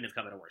injury couldn't have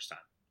come at a worse time.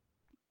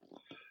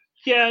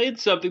 Yeah,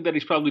 it's something that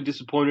he's probably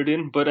disappointed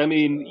in, but I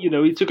mean,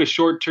 he took a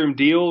short-term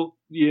deal,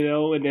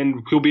 and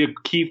then he'll be a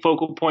key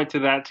focal point to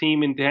that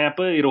team in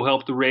Tampa. It'll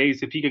help the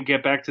Rays if he can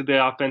get back to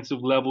the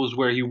offensive levels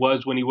where he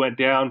was when he went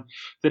down.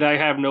 That I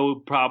have no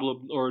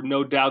problem or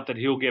no doubt that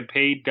he'll get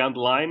paid down the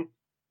line.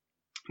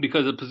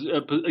 because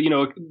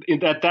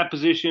at that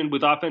position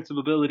with offensive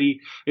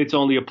ability, it's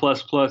only a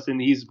plus,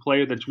 and he's a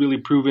player that's really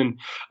proven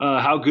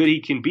how good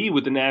he can be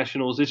with the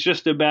Nationals. It's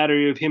just a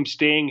matter of him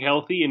staying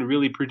healthy and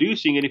really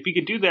producing, and if he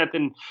could do that,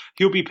 then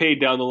he'll be paid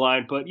down the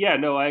line. But yeah,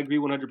 no, I agree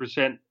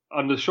 100%.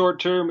 On the short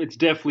term, it's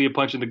definitely a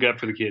punch in the gut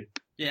for the kid.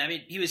 Yeah, I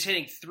mean, he was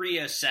hitting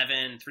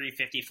 307,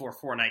 354,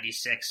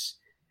 496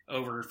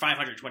 over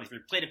 523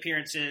 plate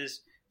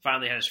appearances.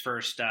 Finally had his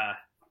first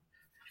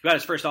got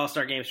his first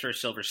All-Star game, his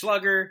first Silver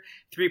Slugger,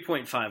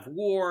 3.5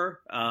 WAR.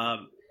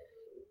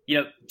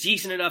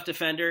 Decent enough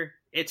defender.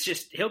 It's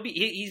just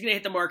he's going to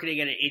hit the market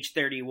again at age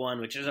 31,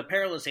 which is a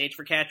perilous age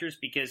for catchers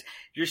because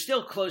you're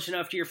still close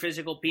enough to your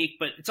physical peak,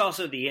 but it's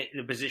also the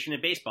position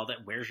in baseball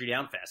that wears you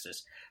down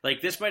fastest.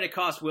 Like this might have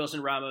cost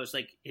Wilson Ramos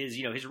like his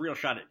real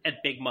shot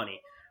at big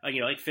money,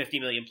 like 50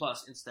 million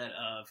plus instead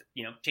of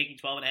taking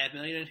 12.5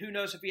 million, and who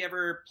knows if he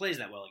ever plays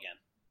that well again.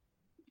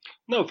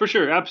 No, for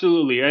sure.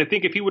 Absolutely. I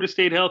think if he would have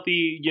stayed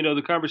healthy,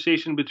 the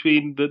conversation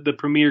between the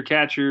premier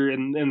catcher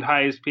and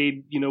highest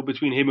paid,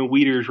 between him and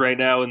Wieters right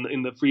now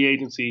in the free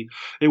agency,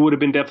 it would have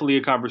been definitely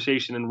a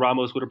conversation, and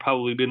Ramos would have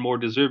probably been more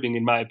deserving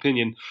in my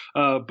opinion.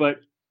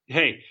 But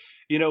hey,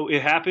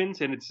 it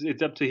happens, and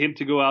it's up to him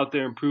to go out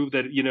there and prove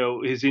that,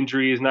 his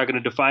injury is not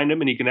going to define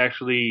him and he can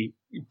actually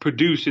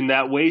produce in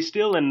that way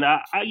still. And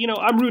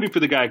I'm rooting for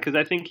the guy because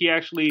I think he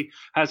actually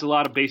has a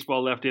lot of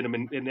baseball left in him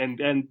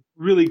and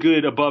really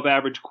good above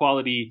average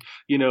quality,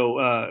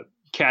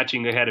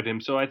 catching ahead of him.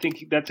 So I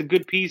think that's a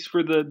good piece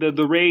for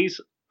the Rays.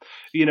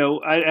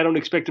 I don't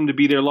expect him to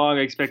be there long.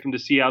 I expect him to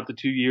see out the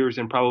 2 years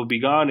and probably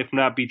be gone, if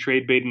not be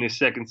trade bait in his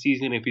second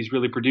season if he's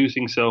really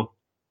producing. So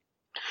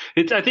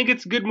I think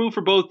it's a good move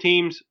for both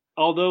teams,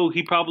 although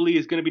he probably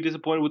is going to be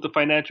disappointed with the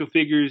financial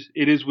figures.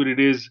 It is what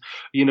it is,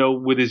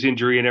 with his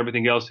injury and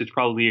everything else. It's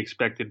probably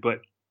expected.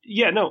 But,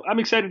 yeah, no, I'm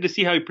excited to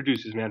see how he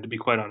produces, man, to be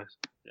quite honest.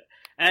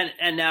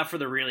 And now for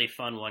the really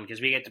fun one, because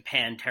we get to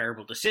pan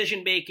terrible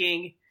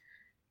decision-making.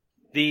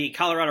 The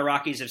Colorado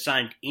Rockies have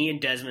signed Ian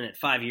Desmond at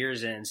 5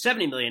 years and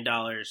 $70 million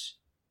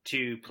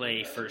to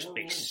play first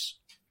base.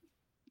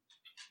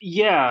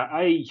 Yeah,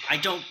 I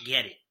don't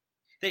get it.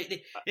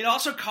 It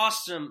also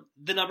costs them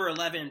the number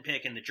 11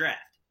 pick in the draft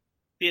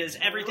because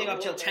everything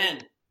up till 10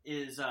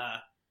 is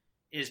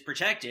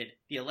protected.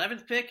 The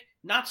 11th pick,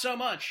 not so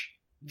much.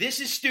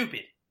 This is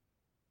stupid.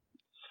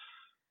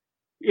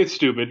 It's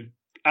stupid.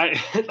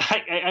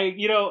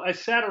 I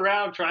sat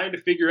around trying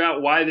to figure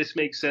out why this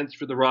makes sense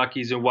for the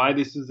Rockies and why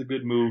this is a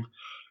good move.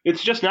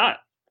 It's just not.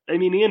 I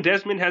mean, Ian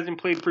Desmond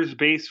hasn't played first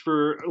base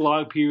for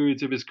long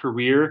periods of his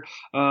career.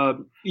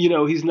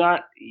 He's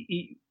not.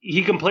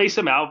 He can play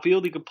some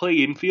outfield. He can play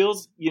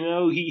infield.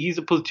 He's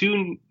a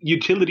platoon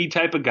utility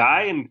type of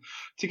guy. And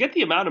to get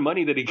the amount of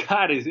money that he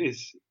got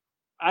is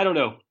I don't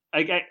know.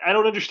 I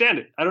don't understand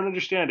it. I don't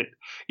understand it.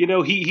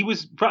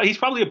 He's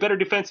probably a better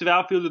defensive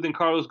outfielder than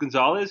Carlos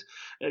Gonzalez.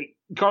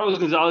 Carlos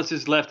Gonzalez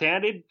is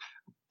left-handed.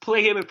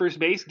 Play him at first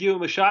base, give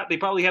him a shot. They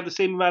probably have the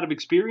same amount of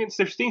experience.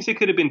 There's things that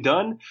could have been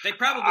done. They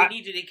probably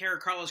need to take care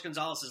of Carlos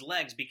Gonzalez's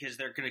legs because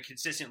they're going to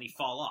consistently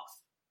fall off.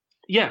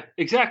 Yeah,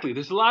 exactly.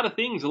 There's a lot of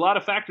things, a lot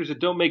of factors that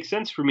don't make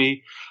sense for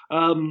me.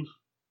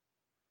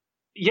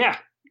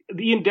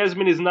 Ian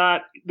Desmond is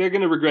not – they're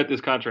going to regret this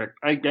contract.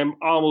 I'm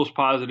almost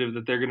positive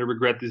that they're going to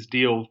regret this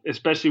deal,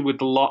 especially with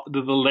the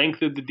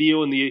length of the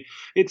deal and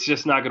it's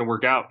just not going to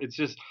work out. It's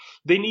just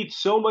they need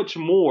so much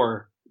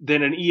more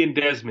than an Ian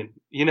Desmond.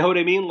 You know what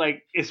I mean?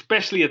 Like,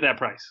 especially at that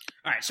price.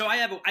 All right, so I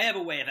have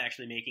a way of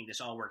actually making this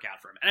all work out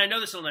for him. And I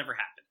know this will never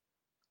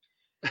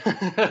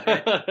happen.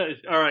 Okay?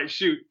 All right,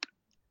 shoot.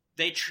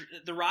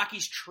 The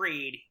Rockies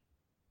trade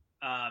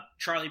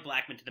Charlie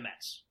Blackmon to the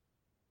Mets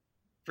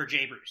for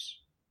Jay Bruce.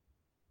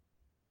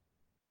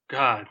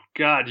 God,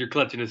 you're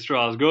clutching at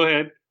straws. Go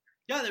ahead.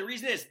 Yeah, the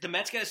reason is the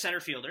Mets get a center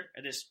fielder,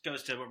 and this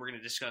goes to what we're going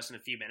to discuss in a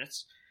few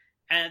minutes,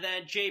 and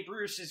then Jay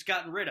Bruce is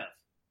gotten rid of.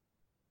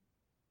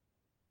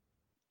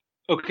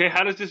 Okay,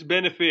 how does this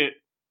benefit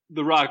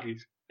the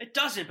Rockies? It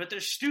doesn't, but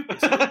they're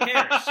stupid, so who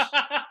cares?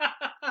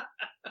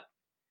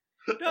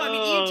 No, I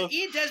mean,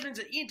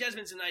 Ian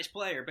Desmond's a nice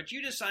player, but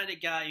you just signed a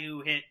guy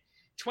who hit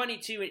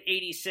 22 and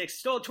 86,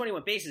 stole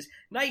 21 bases.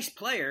 Nice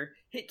player,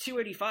 hit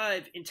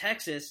 285 in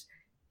Texas.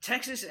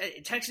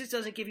 Texas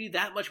doesn't give you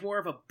that much more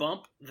of a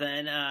bump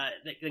than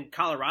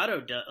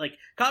Colorado does. Like,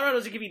 Colorado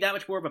doesn't give you that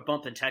much more of a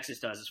bump than Texas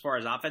does as far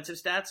as offensive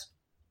stats.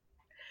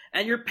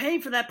 And you're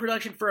paying for that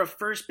production for a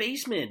first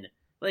baseman.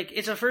 Like,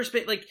 it's a first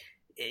base. Like,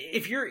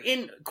 if you're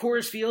in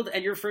Coors Field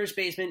and your first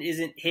baseman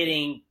isn't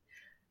hitting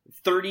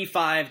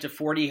 35 to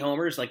 40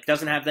 homers, like,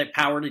 doesn't have that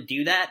power to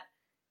do that,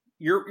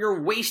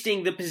 you're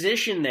wasting the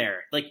position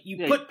there. Like,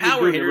 you put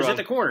power hitters at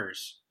the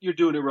corners. You're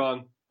doing it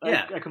wrong.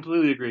 Yeah. I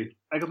completely agree.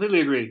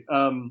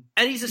 And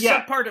he's a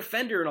subpar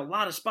defender in a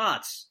lot of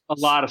spots. A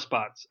lot of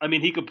spots. I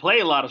mean, he could play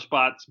a lot of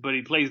spots, but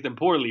he plays them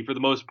poorly for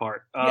the most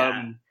part.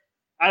 I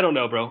don't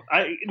know, bro.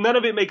 None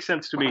of it makes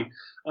sense to me.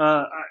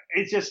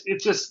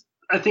 It's just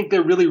I think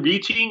they're really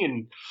reaching,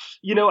 and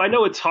I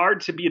know it's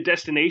hard to be a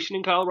destination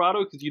in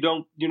Colorado because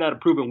you're not a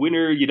proven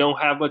winner, you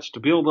don't have much to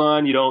build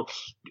on, you don't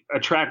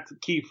attract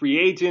key free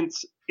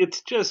agents.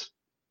 It's just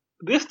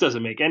this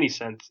doesn't make any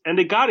sense, and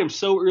they got him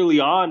so early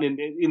on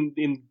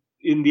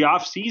in the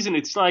off season.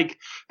 It's like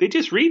they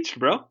just reached,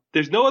 bro.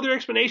 There's no other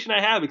explanation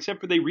I have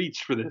except for they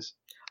reached for this.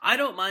 I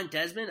don't mind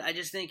Desmond. I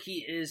just think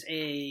he is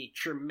a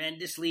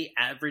tremendously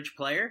average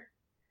player,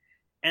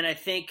 and I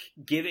think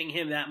giving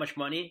him that much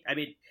money, I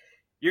mean.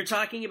 You're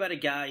talking about a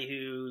guy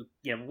who,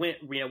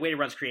 weighted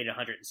runs created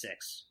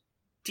 106.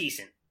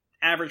 Decent.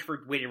 Average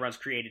for weighted runs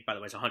created, by the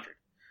way, is 100.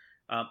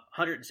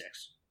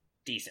 106.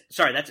 Decent.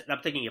 Sorry,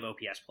 I'm thinking of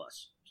OPS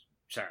plus.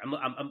 Sorry,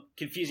 I'm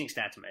confusing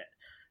stats in my head.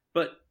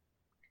 But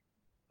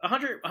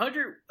 100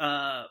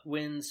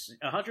 wins,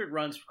 100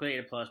 runs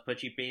created plus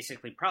puts you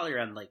basically probably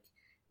around like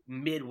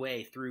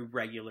midway through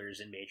regulars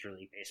in Major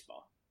League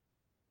Baseball.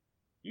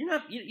 You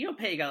don't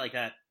pay a guy like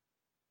that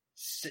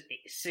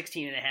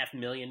 $16.5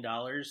 million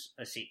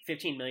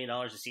 $15 million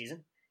a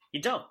season. You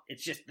don't.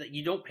 It's just that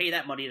you don't pay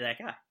that money to that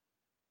guy.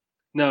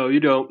 No, you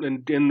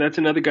don't. And that's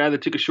another guy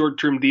that took a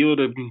short-term deal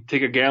to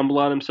take a gamble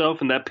on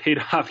himself, and that paid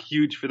off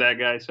huge for that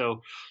guy.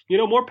 So,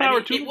 more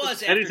power to him. It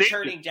was after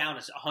turning down a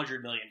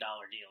 $100 million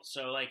deal.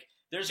 So, like,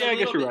 there's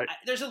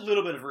a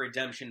little bit of a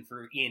redemption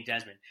for Ian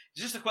Desmond.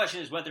 Just the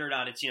question is whether or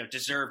not it's,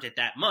 deserved at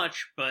that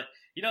much. But,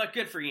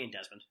 good for Ian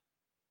Desmond.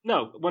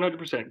 No,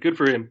 100%. Good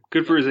for him.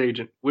 Good for his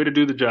agent. Way to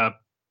do the job.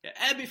 Yeah,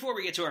 and before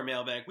we get to our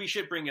mailbag, we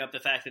should bring up the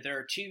fact that there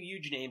are two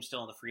huge names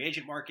still in the free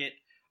agent market.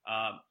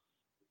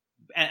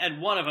 And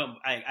one of them,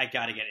 I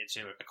got to get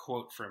into a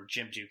quote from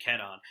Jim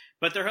Duquette on.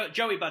 But they're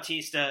Joey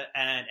Bautista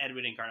and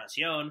Edwin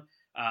Encarnacion,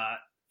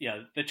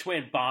 the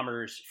twin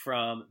bombers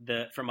from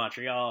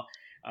Montreal.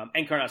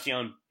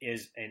 Encarnacion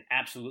is an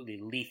absolutely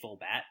lethal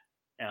bat.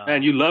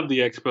 And you love the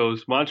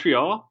Expos.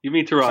 Montreal? You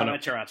mean Toronto? So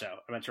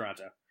I'm in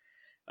Toronto.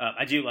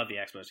 I do love the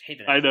Expos. Hate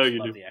the Expos. I know you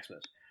love do. The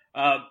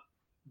Expos.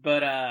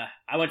 But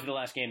I went to the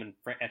last game in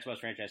Expos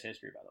franchise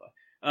history, by the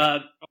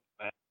way.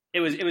 It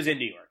was in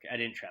New York. I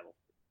didn't travel.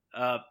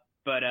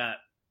 But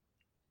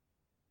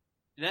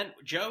then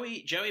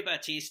Joey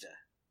Bautista,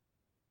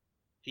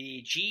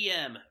 the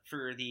GM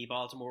for the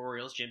Baltimore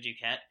Orioles, Jim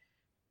Duquette,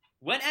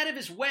 went out of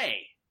his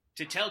way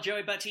to tell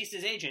Joey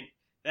Bautista's agent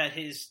that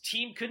his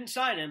team couldn't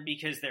sign him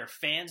because their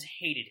fans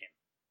hated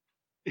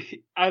him.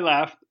 I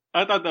laughed.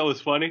 I thought that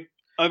was funny.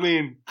 I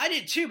mean, I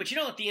did too, but you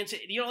don't let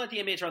the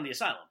inmates run the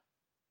asylum.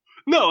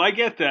 No, I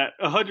get that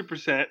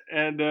 100%,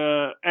 and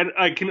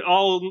I can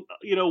all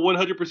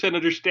 100%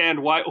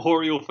 understand why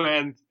Oriole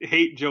fans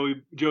hate Joey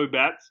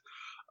Bats.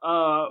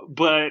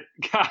 But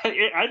God,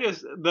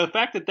 the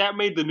fact that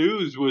made the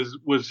news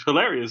was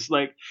hilarious.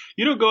 Like,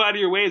 you don't go out of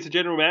your way as a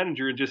general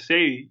manager and just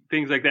say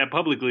things like that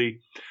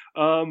publicly.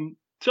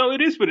 So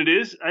it is what it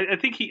is. I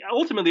think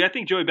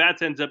Joey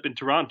Bats ends up in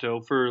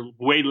Toronto for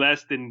way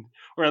less than,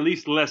 or at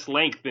least less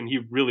length than he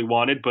really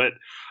wanted. But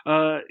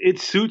it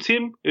suits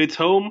him. It's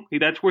home.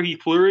 That's where he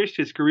flourished.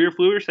 His career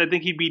flourished. I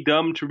think he'd be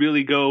dumb to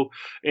really go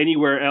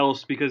anywhere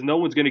else because no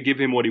one's going to give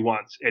him what he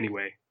wants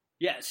anyway.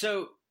 Yeah,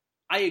 so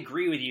I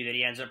agree with you that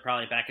he ends up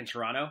probably back in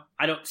Toronto.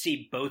 I don't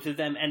see both of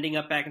them ending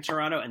up back in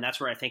Toronto, and that's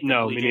where I think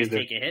the Blue Jays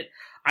take a hit.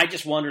 I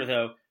just wonder,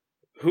 though,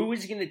 who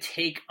is going to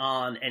take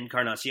on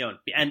Encarnacion?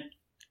 And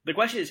the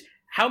question is,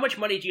 how much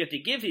money do you have to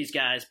give these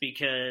guys?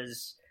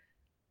 Because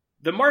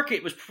the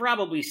market was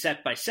probably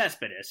set by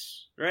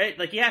Cespedes, right?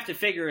 Like, you have to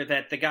figure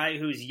that the guy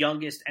who's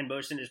youngest and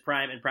most in his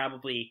prime and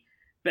probably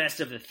best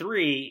of the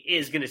three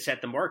is going to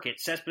set the market.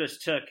 Cespedes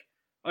took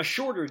a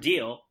shorter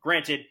deal.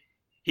 Granted,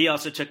 he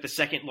also took the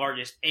second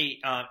largest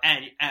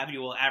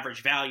annual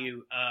average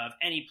value of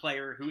any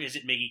player who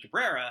isn't Miggy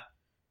Cabrera.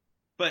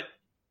 But,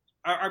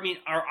 are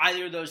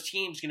either of those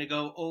teams going to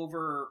go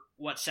over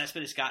what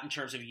Cespedes got in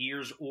terms of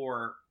years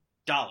or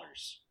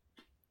dollars?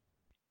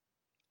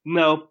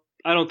 No,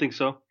 I don't think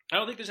so. I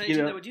don't think there's any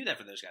team that would do that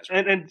for those guys.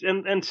 Right?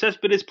 And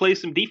Cespedes plays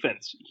some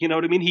defense. You know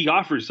what I mean? He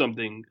offers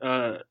something.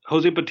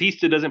 Jose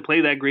Bautista doesn't play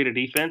that great a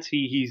defense.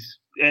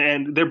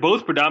 And they're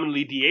both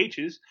predominantly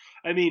DHs.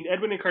 I mean,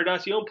 Edwin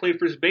Encarnacion played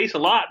first base a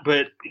lot,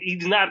 but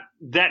he's not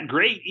that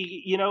great.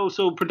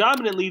 So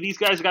predominantly these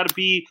guys got to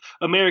be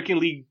American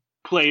League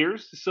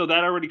players, so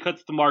that already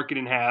cuts the market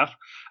in half.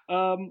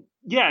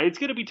 It's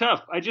going to be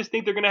tough. I just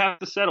think they're going to have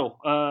to settle.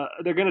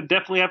 They're going to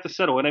definitely have to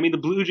settle. And I mean, the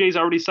Blue Jays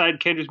already signed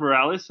Kendrys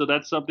Morales, so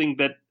that's something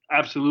that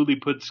absolutely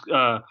puts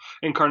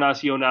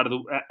Encarnacion out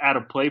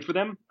of play for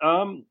them.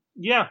 And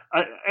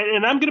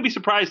I'm going to be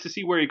surprised to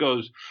see where he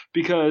goes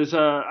because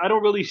I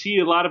don't really see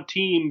a lot of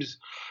teams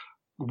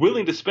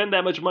willing to spend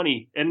that much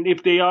money, and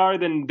if they are,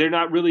 then they're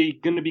not really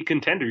going to be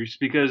contenders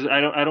because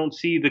I don't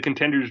see the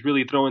contenders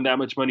really throwing that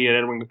much money at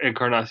Edwin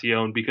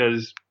Encarnacion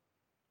because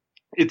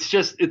it's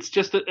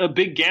just a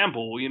big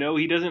gamble.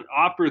 He doesn't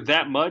offer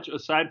that much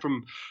aside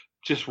from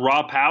just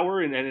raw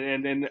power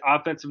and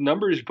offensive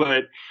numbers,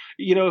 but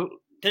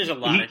There's a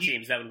lot of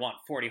teams that would want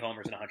 40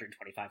 homers and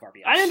 125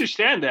 RBIs. I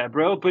understand that,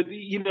 bro, but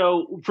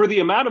for the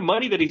amount of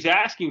money that he's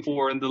asking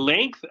for and the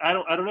length, I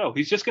don't know.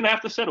 He's just going to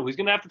have to settle. He's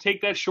going to have to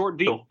take that short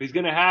deal. He's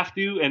going to have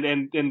to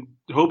and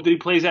hope that he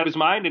plays out his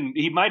mind, and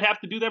he might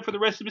have to do that for the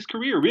rest of his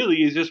career.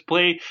 Really, is just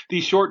play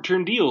these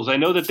short-term deals. I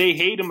know that they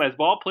hate him as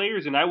ball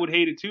players, and I would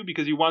hate it too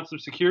because he wants some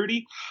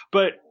security,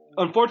 but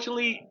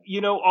unfortunately,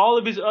 all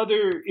of his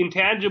other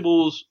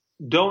intangibles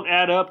don't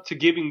add up to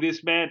giving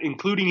this man,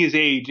 including his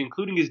age,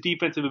 including his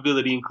defensive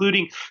ability,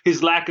 including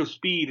his lack of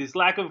speed, his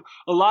lack of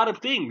a lot of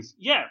things.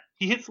 Yeah,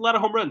 he hits a lot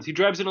of home runs. He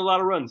drives in a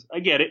lot of runs. I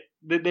get it.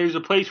 There's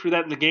a place for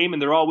that in the game,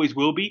 and there always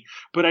will be.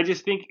 But I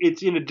just think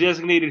it's in a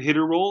designated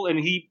hitter role, and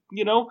he,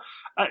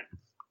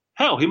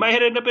 hell, he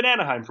might end up in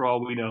Anaheim for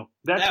all we know.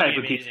 That type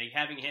would be of amazing.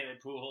 Having him in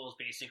Pujols,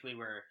 basically,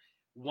 where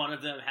one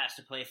of them has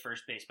to play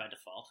first base by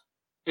default.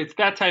 It's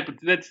that's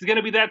going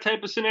to be that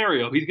type of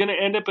scenario. He's going to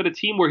end up at a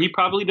team where he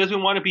probably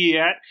doesn't want to be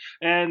at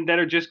and that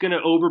are just going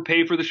to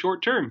overpay for the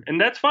short term. And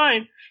that's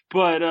fine.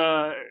 But,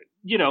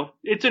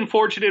 it's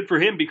unfortunate for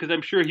him because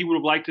I'm sure he would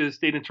have liked to have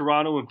stayed in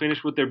Toronto and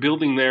finish what they're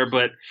building there.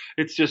 But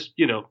it's just,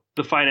 the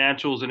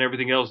financials and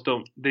everything else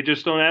don't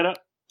add up.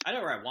 I know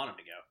where I want him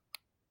to go.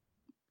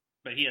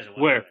 But he doesn't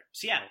want where? to go there.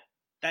 Seattle.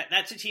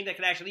 That's a team that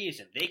could actually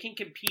use him. They can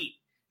compete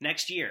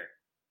next year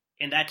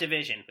in that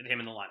division with him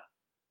in the lineup.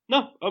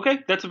 No, okay,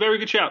 that's a very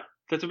good shout.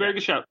 That's a very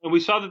good shout. And we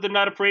saw that they're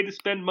not afraid to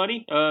spend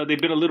money. They've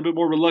been a little bit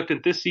more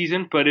reluctant this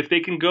season, but if they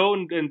can go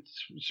and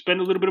spend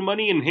a little bit of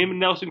money, and him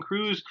and Nelson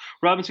Cruz,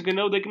 Robinson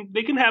Cano, they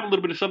can have a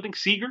little bit of something.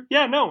 Seager,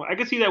 yeah, no, I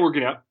can see that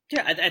working out.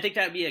 Yeah, I think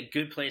that would be a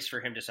good place for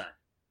him to sign.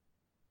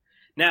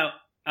 Now,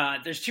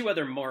 there's two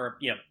other more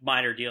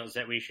minor deals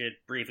that we should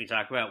briefly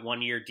talk about.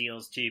 1-year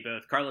deals to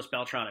both Carlos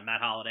Beltran and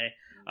Matt Holliday.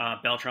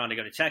 Beltran to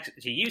go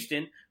to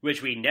Houston,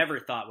 which we never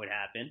thought would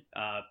happen.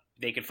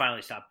 They could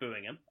finally stop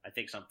booing him. I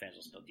think some fans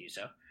will still do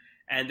so.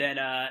 And then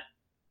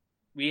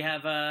we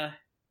have Matt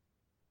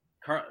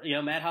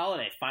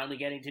Holliday finally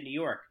getting to New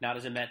York. Not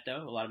as a Met,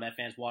 though. A lot of Met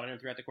fans wanted him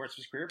throughout the course of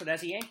his career, but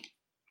as a Yankee.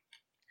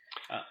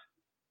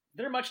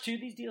 There much to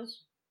these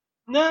deals?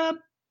 Nah,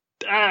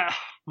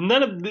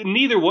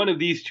 neither one of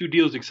these two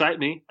deals excite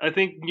me. I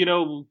think,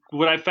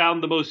 what I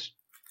found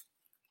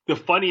the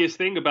funniest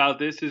thing about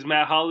this is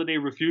Matt Holliday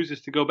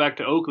refuses to go back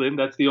to Oakland.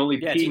 That's the only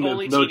team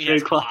with no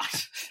trade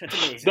clause.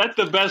 That's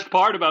the best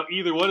part about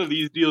either one of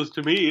these deals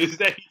to me is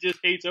that he just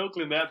hates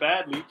Oakland that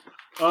badly.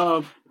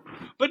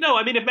 But no,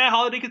 I mean, if Matt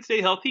Holliday can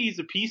stay healthy, he's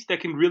a piece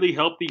that can really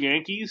help the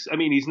Yankees. I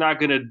mean, he's not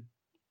going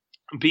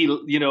to be,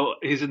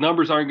 his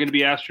numbers aren't going to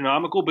be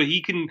astronomical, but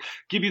he can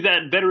give you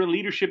that veteran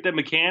leadership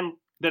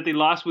that they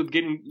lost with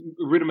getting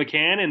rid of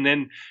McCann, and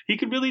then he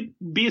could really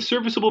be a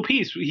serviceable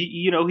piece.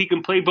 He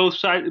can play both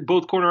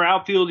corner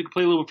outfield. He can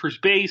play a little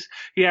first base.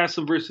 He has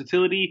some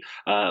versatility.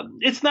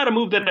 It's not a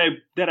move that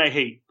I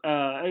hate.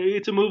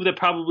 It's a move that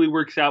probably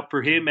works out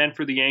for him and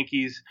for the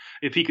Yankees.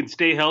 If he can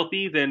stay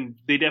healthy, then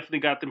they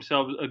definitely got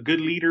themselves a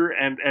good leader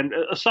and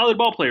a solid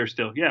ball player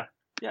still. Yeah.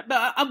 Yeah,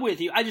 but I'm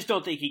with you. I just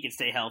don't think he can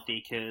stay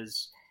healthy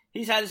because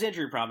he's had his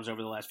injury problems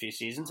over the last few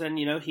seasons, and,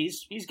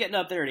 he's getting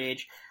up there in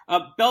age.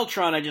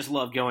 Beltran, I just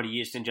love going to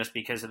Houston just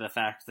because of the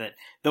fact that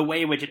the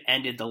way in which it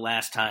ended the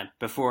last time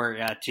before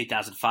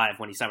 2005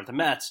 when he signed with the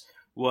Mets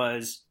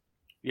was,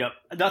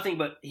 nothing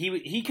but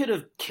he could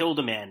have killed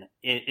a man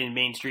in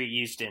Main Street,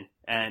 Houston,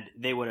 and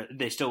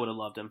they still would have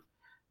loved him.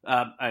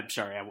 I'm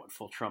sorry, I went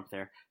full Trump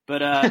there,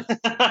 but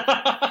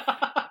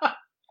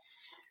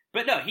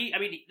but no,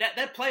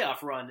 that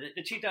playoff run,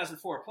 the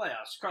 2004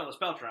 playoffs, Carlos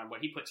Beltran, what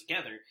he put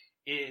together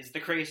is the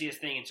craziest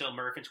thing until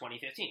Murph in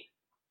 2015.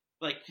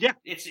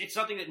 It's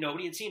something that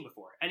nobody had seen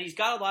before, and he's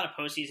got a lot of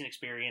postseason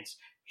experience.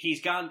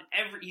 He's gotten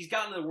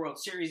to the World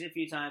Series a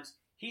few times.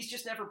 He's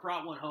just never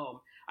brought one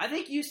home. I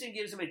think Houston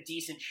gives him a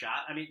decent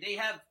shot. I mean, they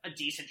have a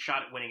decent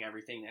shot at winning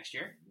everything next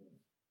year.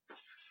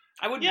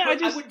 I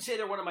wouldn't say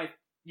they're one of my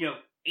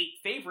 8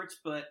 favorites,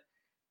 but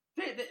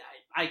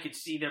I could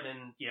see them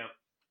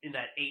in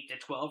that 8 to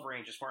 12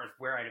 range as far as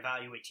where I'd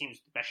evaluate teams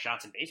with the best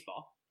shots in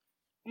baseball.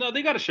 No,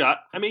 they got a shot.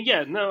 I mean,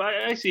 yeah, no,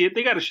 I see it.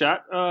 They got a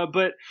shot.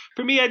 But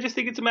for me, I just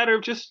think it's a matter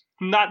of just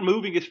not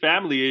moving his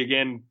family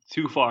again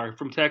too far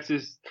from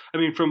Texas. I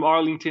mean, from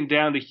Arlington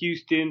down to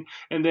Houston,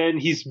 and then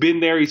he's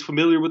been there. He's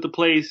familiar with the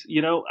place.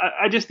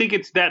 I just think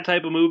it's that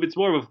type of move. It's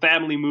more of a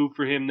family move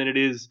for him than it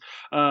is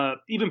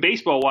even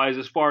baseball-wise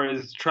as far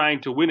as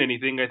trying to win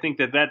anything. I think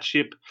that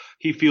ship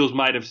he feels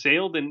might have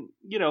sailed. And,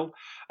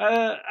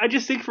 I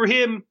just think for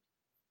him,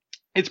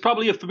 it's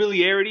probably a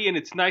familiarity, and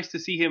it's nice to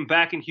see him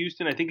back in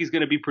Houston. I think he's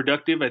going to be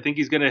productive. I think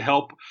he's going to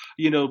help,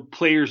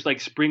 players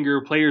like Springer,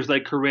 players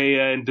like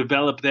Correa, and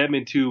develop them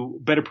into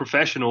better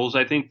professionals.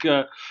 I think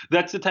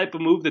that's the type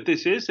of move that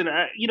this is, and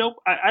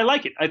I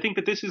like it. I think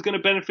that this is going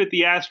to benefit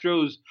the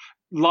Astros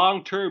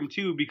long term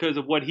too because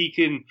of what he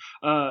can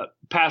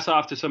pass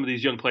off to some of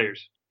these young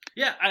players.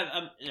 Yeah,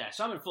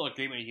 so I'm in full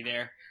agreement with you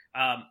there.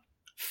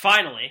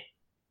 Finally,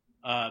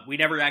 we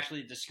never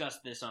actually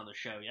discussed this on the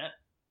show yet.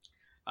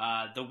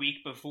 The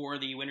week before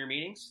the winter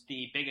meetings,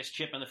 the biggest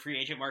chip on the free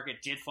agent market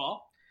did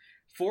fall.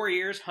 4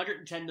 years,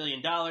 $110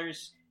 million.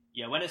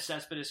 Yoenis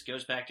Cespedes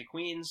goes back to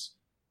Queens,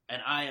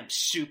 and I am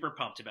super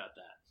pumped about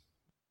that.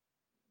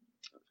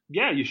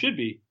 Yeah, you should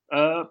be.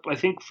 I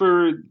think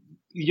for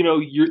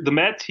the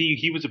Mets,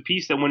 he was a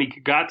piece that when he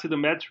got to the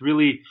Mets,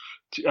 really,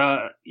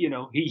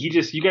 he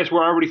just, you guys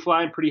were already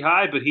flying pretty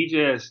high, but he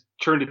just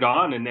turned it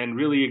on and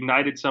really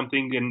ignited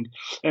something.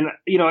 And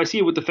I see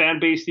it with the fan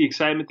base, the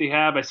excitement they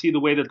have. I see the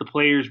way that the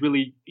players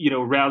really,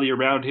 rally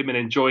around him and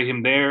enjoy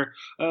him there.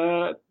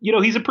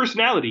 He's a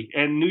personality,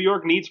 and New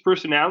York needs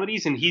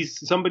personalities, and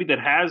he's somebody that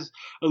has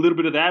a little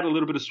bit of that, a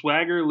little bit of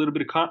swagger, a little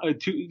bit of,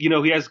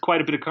 he has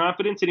quite a bit of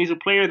confidence, and he's a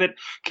player that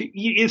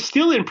is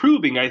still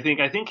improving. I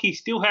think he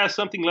still has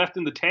something left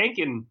in the tank,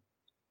 and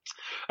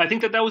I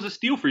think that was a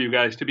steal for you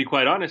guys, to be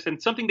quite honest,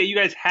 and something that you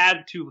guys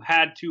had to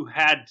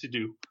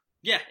do.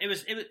 Yeah,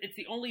 it's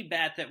the only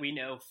bat that we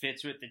know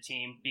fits with the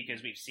team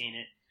because we've seen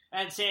it.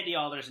 And Sandy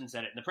Alderson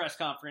said it in the press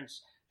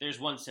conference. There's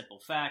one simple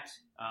fact,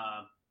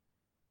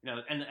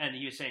 and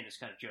he was saying this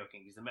kind of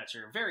joking because the Mets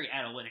are a very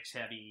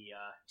analytics-heavy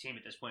team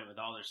at this point with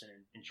Alderson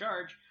in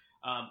charge.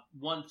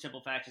 One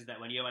simple fact is that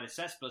when Yoenis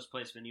Cespedes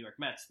plays for the New York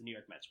Mets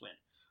win.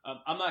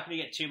 I'm not going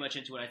to get too much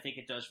into what I think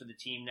it does for the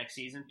team next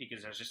season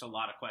because there's just a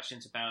lot of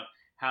questions about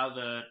how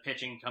the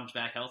pitching comes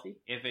back healthy.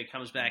 If it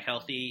comes back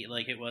healthy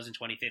like it was in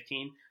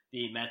 2015,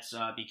 the Mets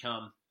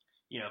become,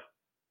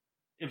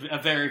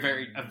 a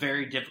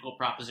very difficult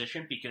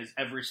proposition because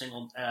every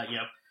single,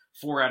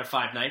 4 out of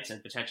 5 nights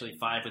and potentially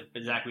 5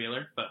 with Zach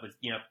Wheeler, but with,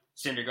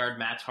 Syndergaard,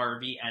 Matz,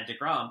 Harvey, and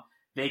DeGrom,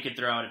 they could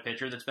throw out a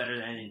pitcher that's better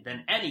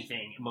than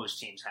anything most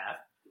teams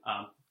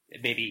have.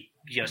 Maybe,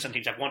 some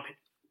teams have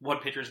one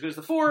pitcher as good as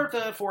the 4.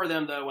 The 4 of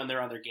them, though, when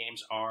they're on their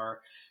games, are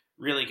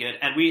really good.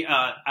 And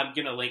I'm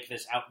going to link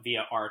this out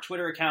via our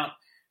Twitter account,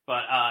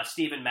 but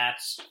Steven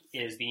Matz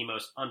is the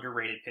most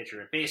underrated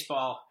pitcher in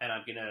baseball, and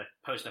I'm going to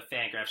post a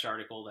Fangraphs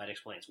article that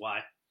explains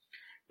why.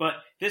 But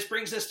this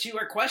brings us to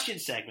our question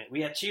segment.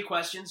 We have 2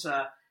 questions,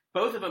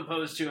 both of them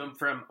posed to him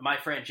from my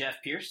friend Jeff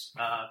Pierce.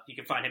 You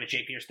can find him at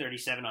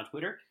jpierce37 on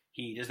Twitter.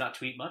 He does not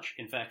tweet much.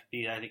 In fact,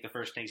 I think the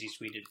first things he's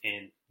tweeted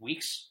in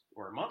weeks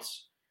or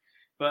months.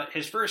 But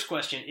his first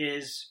question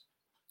is,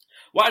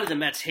 why do the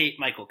Mets hate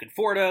Michael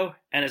Conforto?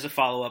 And as a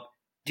follow-up,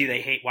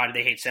 why do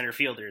they hate center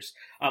fielders?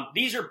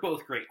 These are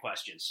both great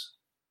questions.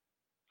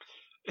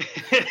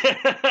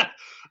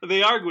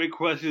 They are great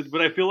questions,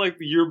 but I feel like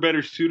you're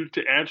better suited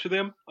to answer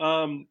them.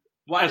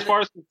 As far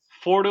as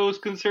Conforto is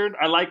concerned,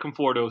 I like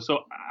Conforto,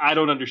 so I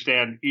don't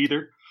understand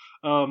either.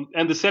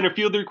 And the center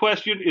fielder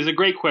question is a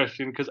great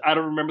question because I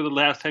don't remember the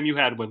last time you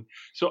had one.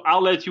 So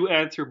I'll let you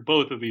answer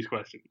both of these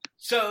questions.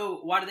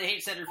 So why do they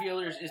hate center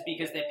fielders is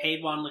because they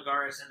paid Juan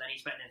Lagares and then he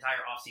spent an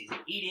entire offseason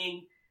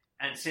eating.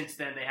 And since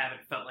then, they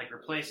haven't felt like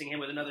replacing him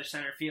with another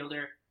center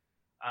fielder.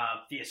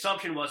 The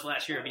assumption was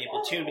last year it would be a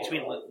platoon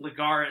between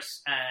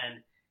Lagares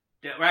and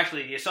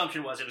the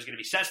assumption was it was going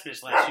to be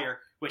Cespedes last year,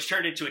 which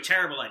turned into a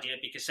terrible idea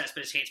because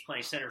Cespedes hates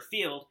playing center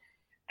field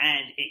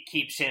and it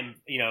keeps him,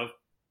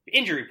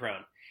 injury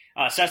prone.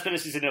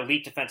 Cespedes is an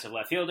elite defensive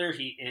left fielder.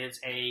 He is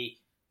a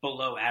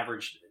below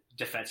average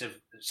defensive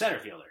center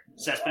fielder.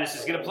 Cespedes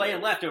is going to play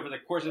in left over the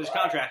course of this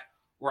contract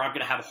or I'm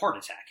going to have a heart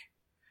attack.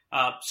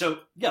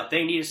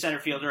 They need a center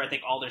fielder. I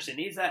think Alderson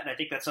needs that, and I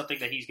think that's something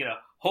that he's going to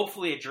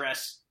hopefully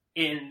address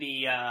in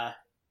the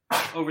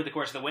over the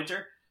course of the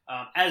winter.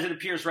 As it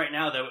appears right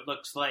now, though, it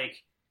looks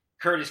like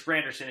Curtis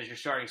Granderson is your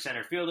starting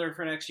center fielder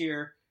for next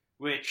year,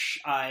 which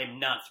I'm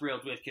not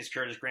thrilled with because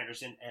Curtis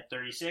Granderson at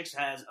 36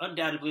 has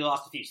undoubtedly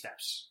lost a few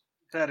steps.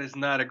 That is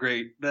not a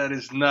great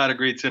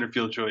center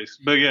field choice.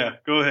 But yeah,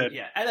 go ahead.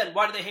 Yeah, and then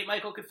why do they hate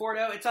Michael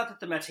Conforto? It's not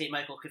that the Mets hate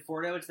Michael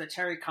Conforto. It's that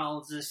Terry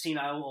Collins is a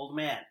senile old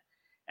man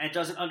and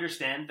doesn't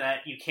understand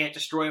that you can't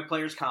destroy a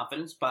player's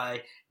confidence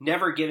by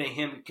never giving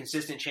him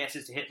consistent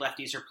chances to hit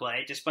lefties or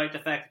play, despite the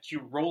fact that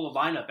you roll a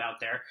lineup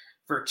out there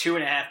for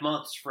 2.5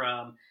 months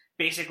from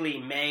basically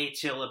May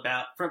till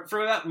about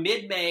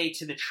mid-May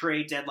to the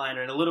trade deadline,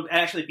 and a little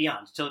actually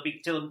beyond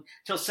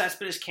till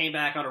Cespedes came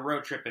back on a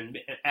road trip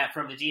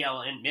from the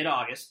DL in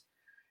mid-August.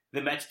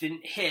 The Mets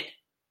didn't hit,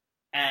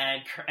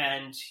 and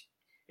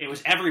it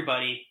was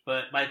everybody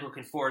but Michael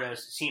Conforto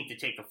seemed to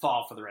take the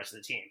fall for the rest of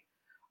the team.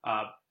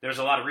 There's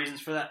a lot of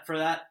reasons for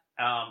that,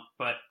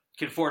 but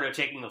Conforto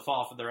taking the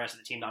fall for the rest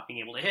of the team not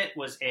being able to hit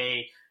was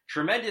a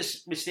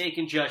tremendous mistake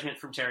in judgment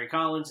from Terry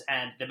Collins,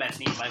 and the Mets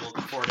need Michael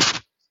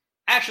Conforto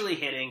actually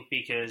hitting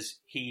because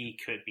he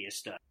could be a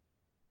stud.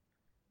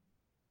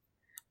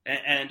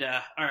 And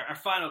our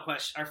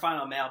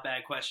final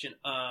mailbag question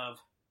of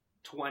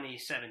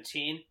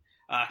 2017,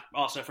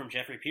 also from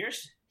Jeffrey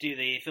Pierce. Do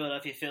the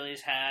Philadelphia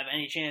Phillies have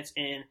any chance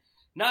in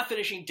not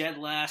finishing dead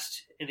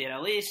last in the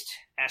NL East?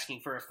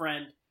 Asking for a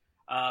friend.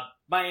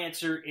 My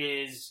answer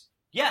is,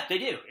 yeah, they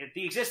do.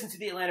 The existence of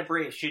the Atlanta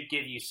Braves should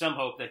give you some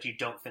hope that you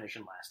don't finish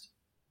in last.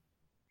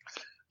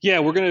 Yeah,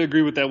 we're going to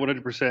agree with that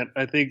 100%.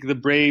 I think the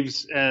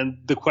Braves and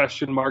the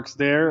question marks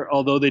there,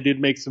 although they did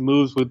make some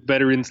moves with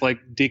veterans like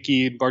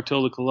Dickey and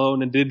Bartolo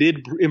Colon, and they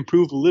did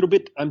improve a little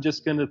bit, I'm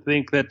just going to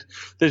think that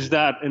there's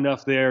not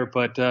enough there.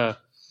 But I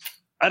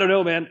don't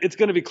know, man. It's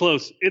going to be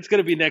close. It's going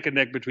to be neck and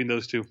neck between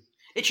those two.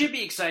 It should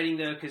be exciting,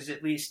 though, because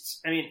at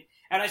least, and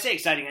I say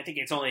exciting, I think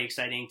it's only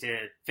exciting to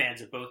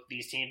fans of both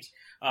these teams.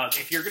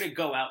 If you're going to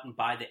go out and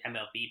buy the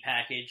MLB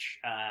package,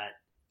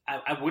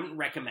 I wouldn't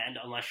recommend,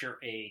 unless you're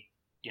a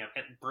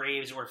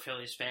Braves or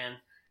Phillies fan,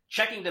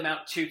 checking them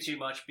out too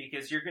much,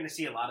 because you're going to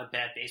see a lot of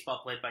bad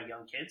baseball played by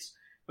young kids.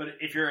 But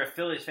if you're a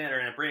Phillies fan or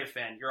a Braves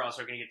fan, you're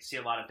also going to get to see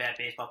a lot of bad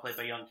baseball played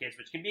by young kids,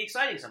 which can be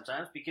exciting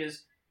sometimes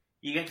because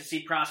you get to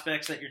see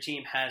prospects that your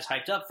team has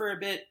hyped up for a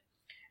bit.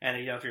 And,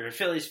 if you're a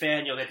Phillies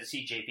fan, you'll get to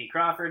see J.P.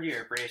 Crawford.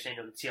 You're a Braves fan,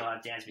 you'll get to see a lot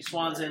of Dansby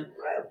Swanson.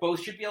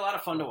 Both should be a lot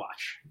of fun to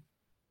watch.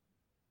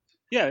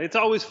 Yeah, it's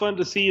always fun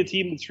to see a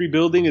team that's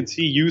rebuilding and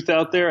see youth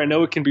out there. I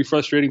know it can be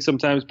frustrating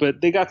sometimes,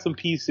 but they got some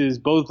pieces.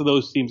 Both of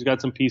those teams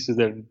got some pieces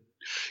that,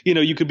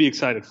 you could be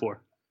excited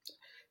for.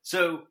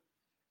 So,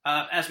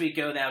 as we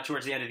go now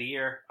towards the end of the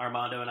year,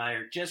 Armando and I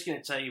are just going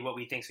to tell you what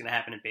we think is going to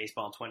happen in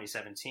baseball in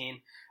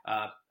 2017.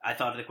 I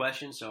thought of the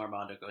question, so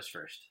Armando goes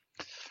first.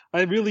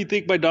 I really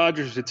think my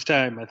Dodgers, it's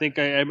time. I think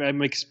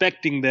I'm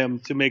expecting them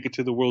to make it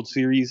to the World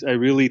Series. I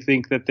really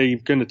think that they're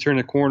going to turn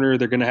a corner.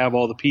 They're going to have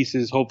all the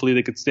pieces. Hopefully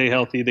they could stay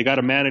healthy. They got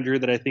a manager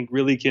that I think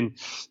really can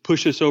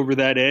push us over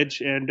that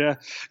edge. And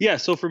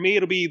so for me,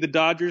 it'll be the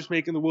Dodgers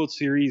making the World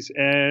Series.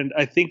 And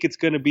I think it's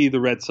going to be the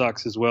Red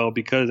Sox as well,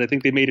 because I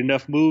think they made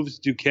enough moves.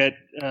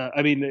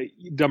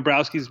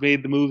 Dombrowski's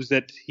made the moves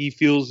that he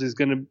feels is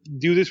going to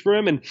do this for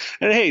him. And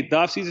hey, the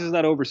offseason is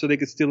not over, so they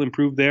could still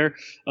improve there.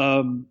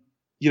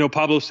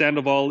 Pablo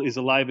Sandoval is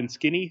alive and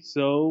skinny,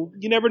 so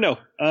you never know.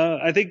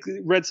 I think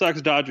Red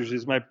Sox-Dodgers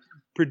is my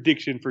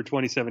prediction for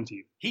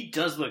 2017. He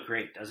does look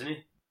great, doesn't he?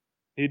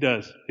 He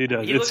does. He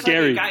looks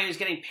scary. Like a guy who's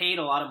getting paid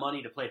a lot of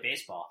money to play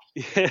baseball.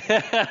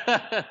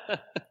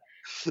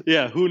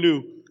 Yeah, who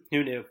knew?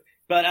 Who knew?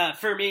 But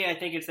for me, I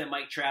think it's that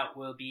Mike Trout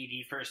will be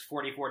the first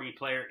 40-40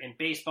 player in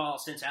baseball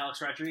since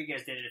Alex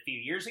Rodriguez did it a few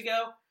years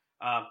ago.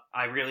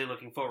 I'm really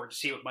looking forward to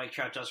see what Mike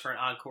Trout does for an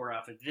encore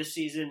for this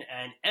season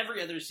and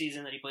every other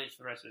season that he plays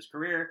for the rest of his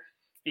career,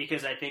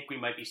 because I think we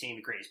might be seeing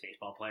the greatest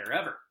baseball player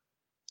ever.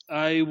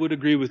 I would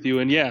agree with you.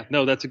 And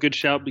that's a good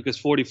shout,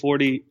 because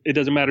 40-40, it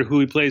doesn't matter who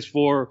he plays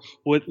for,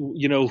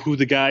 who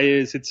the guy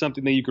is. It's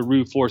something that you could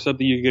root for,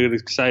 something you get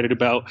excited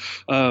about.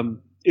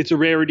 It's a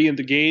rarity in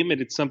the game, and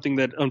it's something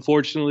that,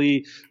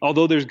 unfortunately,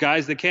 although there's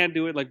guys that can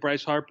do it, like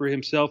Bryce Harper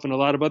himself and a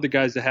lot of other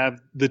guys that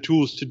have the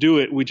tools to do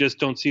it, we just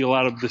don't see a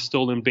lot of the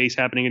stolen base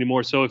happening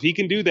anymore. So if he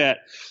can do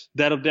that,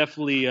 that'll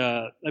definitely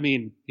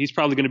he's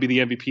probably going to be the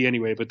MVP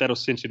anyway, but that'll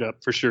cinch it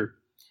up for sure.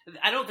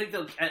 I don't think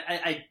they'll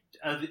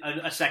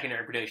a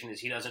secondary prediction is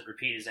he doesn't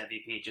repeat his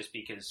MVP just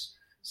because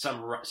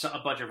a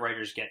bunch of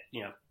writers get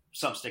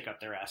some stick up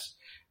their ass.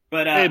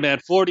 But hey, man,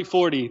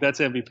 40-40, that's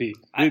MVP.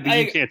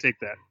 You can't take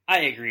that. I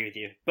agree with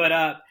you.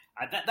 But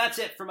that's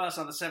it from us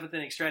on the 7th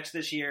inning stretch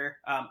this year.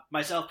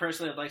 Myself,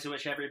 personally, I'd like to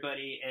wish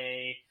everybody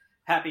a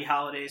happy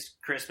holidays,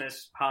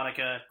 Christmas,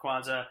 Hanukkah,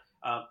 Kwanzaa,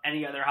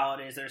 any other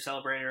holidays that are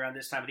celebrated around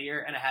this time of the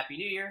year, and a happy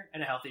new year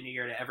and a healthy new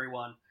year to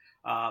everyone.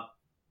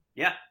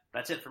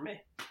 That's it for me.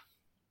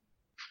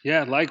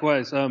 Yeah,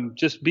 likewise.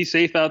 Just be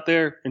safe out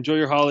there. Enjoy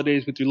your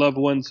holidays with your loved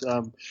ones.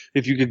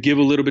 If you could give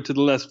a little bit to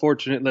the less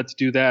fortunate, let's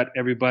do that.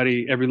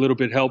 Everybody, every little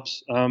bit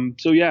helps.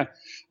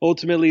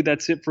 Ultimately,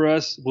 that's it for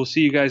us. We'll see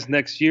you guys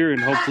next year,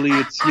 and hopefully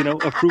it's,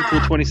 a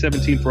fruitful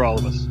 2017 for all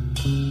of us.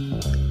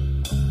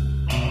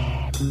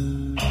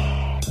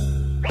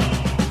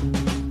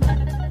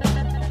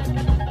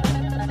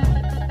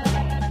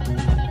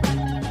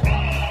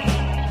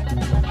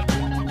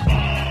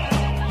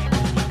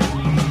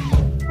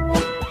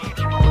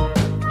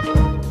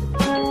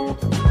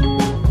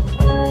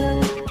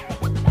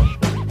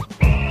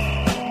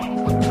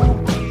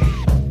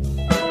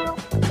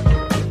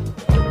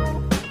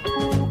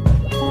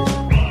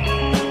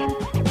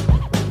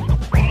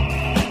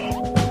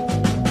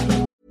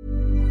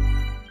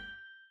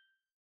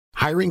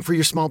 Hiring for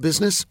your small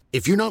business?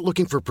 If you're not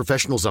looking for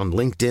professionals on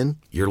LinkedIn,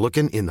 you're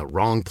looking in the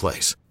wrong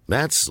place.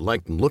 That's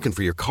like looking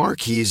for your car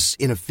keys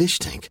in a fish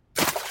tank.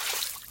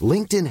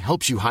 LinkedIn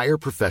helps you hire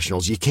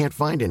professionals you can't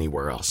find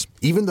anywhere else,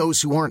 even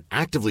those who aren't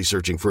actively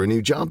searching for a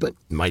new job but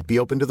might be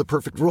open to the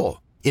perfect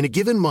role. In a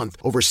given month,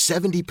 over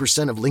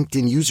 70% of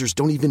LinkedIn users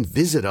don't even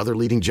visit other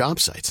leading job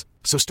sites.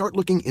 So start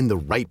looking in the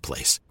right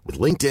place. With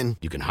LinkedIn,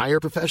 you can hire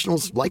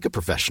professionals like a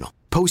professional.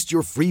 Post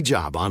your free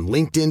job on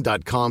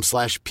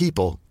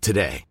linkedin.com/people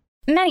today.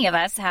 Many of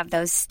us have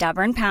those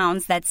stubborn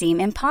pounds that seem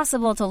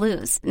impossible to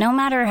lose, no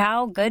matter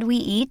how good we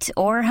eat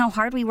or how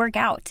hard we work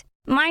out.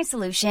 My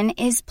solution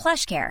is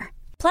PlushCare.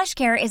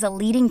 PlushCare is a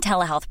leading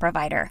telehealth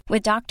provider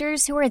with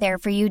doctors who are there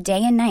for you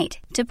day and night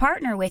to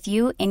partner with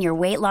you in your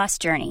weight loss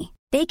journey.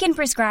 They can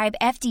prescribe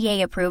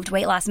FDA-approved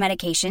weight loss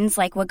medications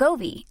like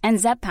Wegovy and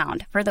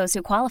Zepbound for those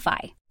who qualify.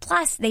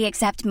 Plus, they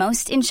accept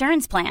most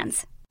insurance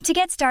plans. To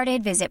get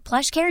started, visit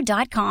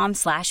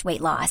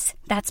plushcare.com/weightloss.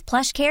 That's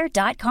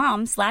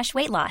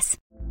plushcare.com/weightloss.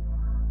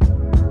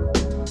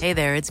 Hey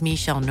there, it's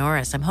Michelle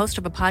Norris. I'm host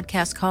of a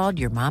podcast called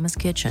Your Mama's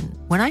Kitchen.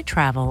 When I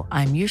travel,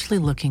 I'm usually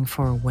looking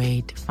for a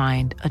way to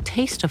find a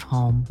taste of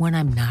home when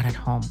I'm not at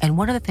home. And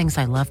one of the things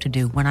I love to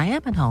do when I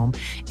am at home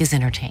is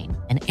entertain.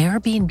 And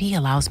Airbnb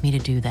allows me to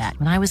do that.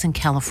 When I was in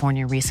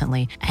California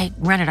recently, I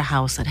rented a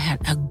house that had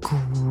a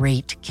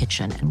great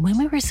kitchen. And when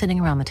we were sitting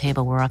around the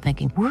table, we're all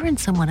thinking, we're in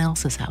someone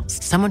else's house.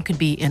 Someone could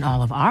be in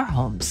all of our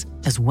homes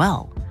as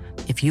well.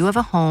 If you have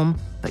a home,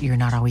 but you're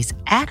not always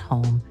at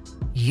home,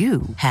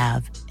 you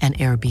have an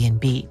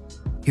Airbnb.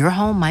 Your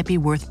home might be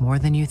worth more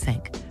than you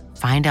think.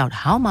 Find out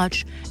how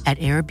much at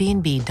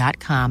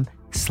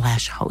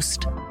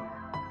airbnb.com/host.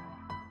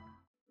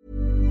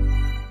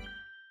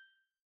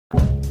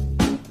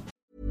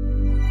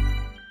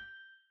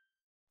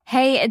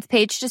 Hey, it's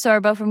Paige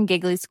DeSorbo from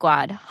Giggly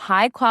Squad.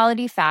 High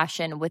quality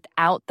fashion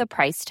without the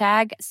price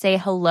tag. Say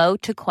hello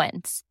to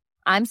Quince.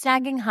 I'm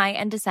snagging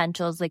high-end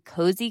essentials like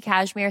cozy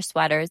cashmere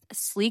sweaters,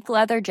 sleek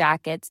leather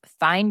jackets,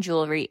 fine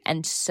jewelry,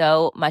 and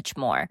so much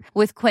more.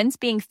 With Quince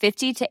being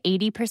 50 to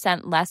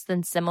 80% less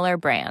than similar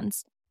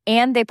brands.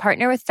 And they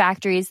partner with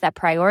factories that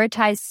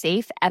prioritize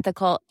safe,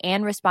 ethical,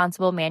 and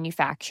responsible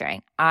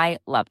manufacturing. I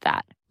love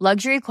that.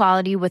 Luxury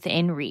quality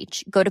within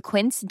reach. Go to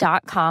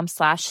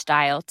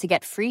quince.com/style to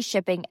get free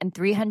shipping and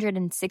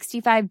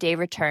 365-day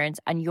returns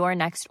on your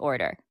next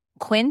order.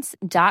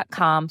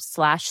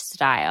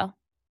 Quince.com/style.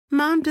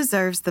 Mom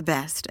deserves the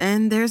best,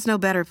 and there's no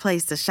better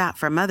place to shop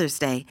for Mother's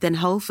Day than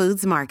Whole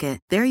Foods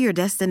Market. They're your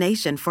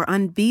destination for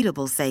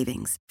unbeatable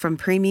savings, from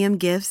premium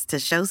gifts to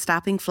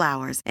show-stopping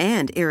flowers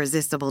and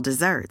irresistible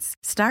desserts.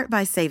 Start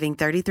by saving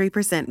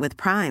 33% with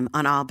Prime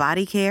on all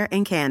body care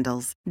and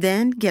candles.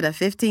 Then get a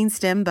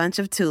 15-stem bunch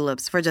of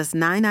tulips for just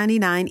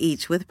 $9.99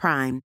 each with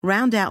Prime.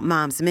 Round out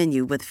Mom's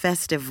menu with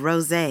festive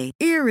rosé,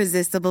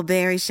 irresistible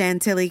berry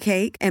chantilly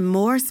cake, and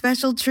more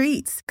special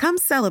treats. Come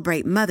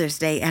celebrate Mother's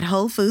Day at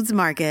Whole Foods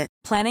Market.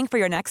 Planning for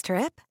your next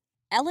trip?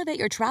 Elevate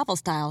your travel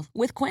style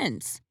with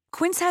Quince.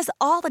 Quince has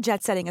all the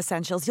jet-setting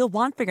essentials you'll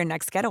want for your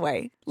next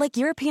getaway, like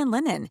European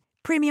linen,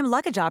 premium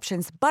luggage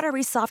options,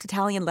 buttery soft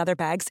Italian leather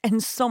bags,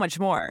 and so much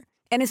more.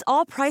 And is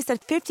all priced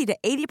at 50 to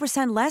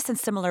 80% less than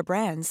similar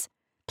brands.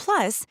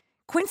 Plus,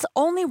 Quince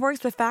only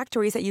works with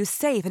factories that use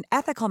safe and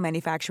ethical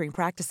manufacturing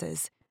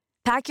practices.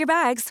 Pack your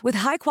bags with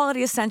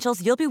high-quality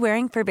essentials you'll be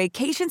wearing for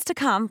vacations to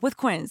come with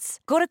Quince.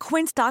 Go to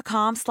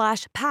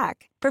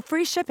quince.com/pack for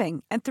free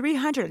shipping and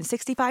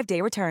 365-day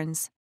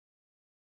returns.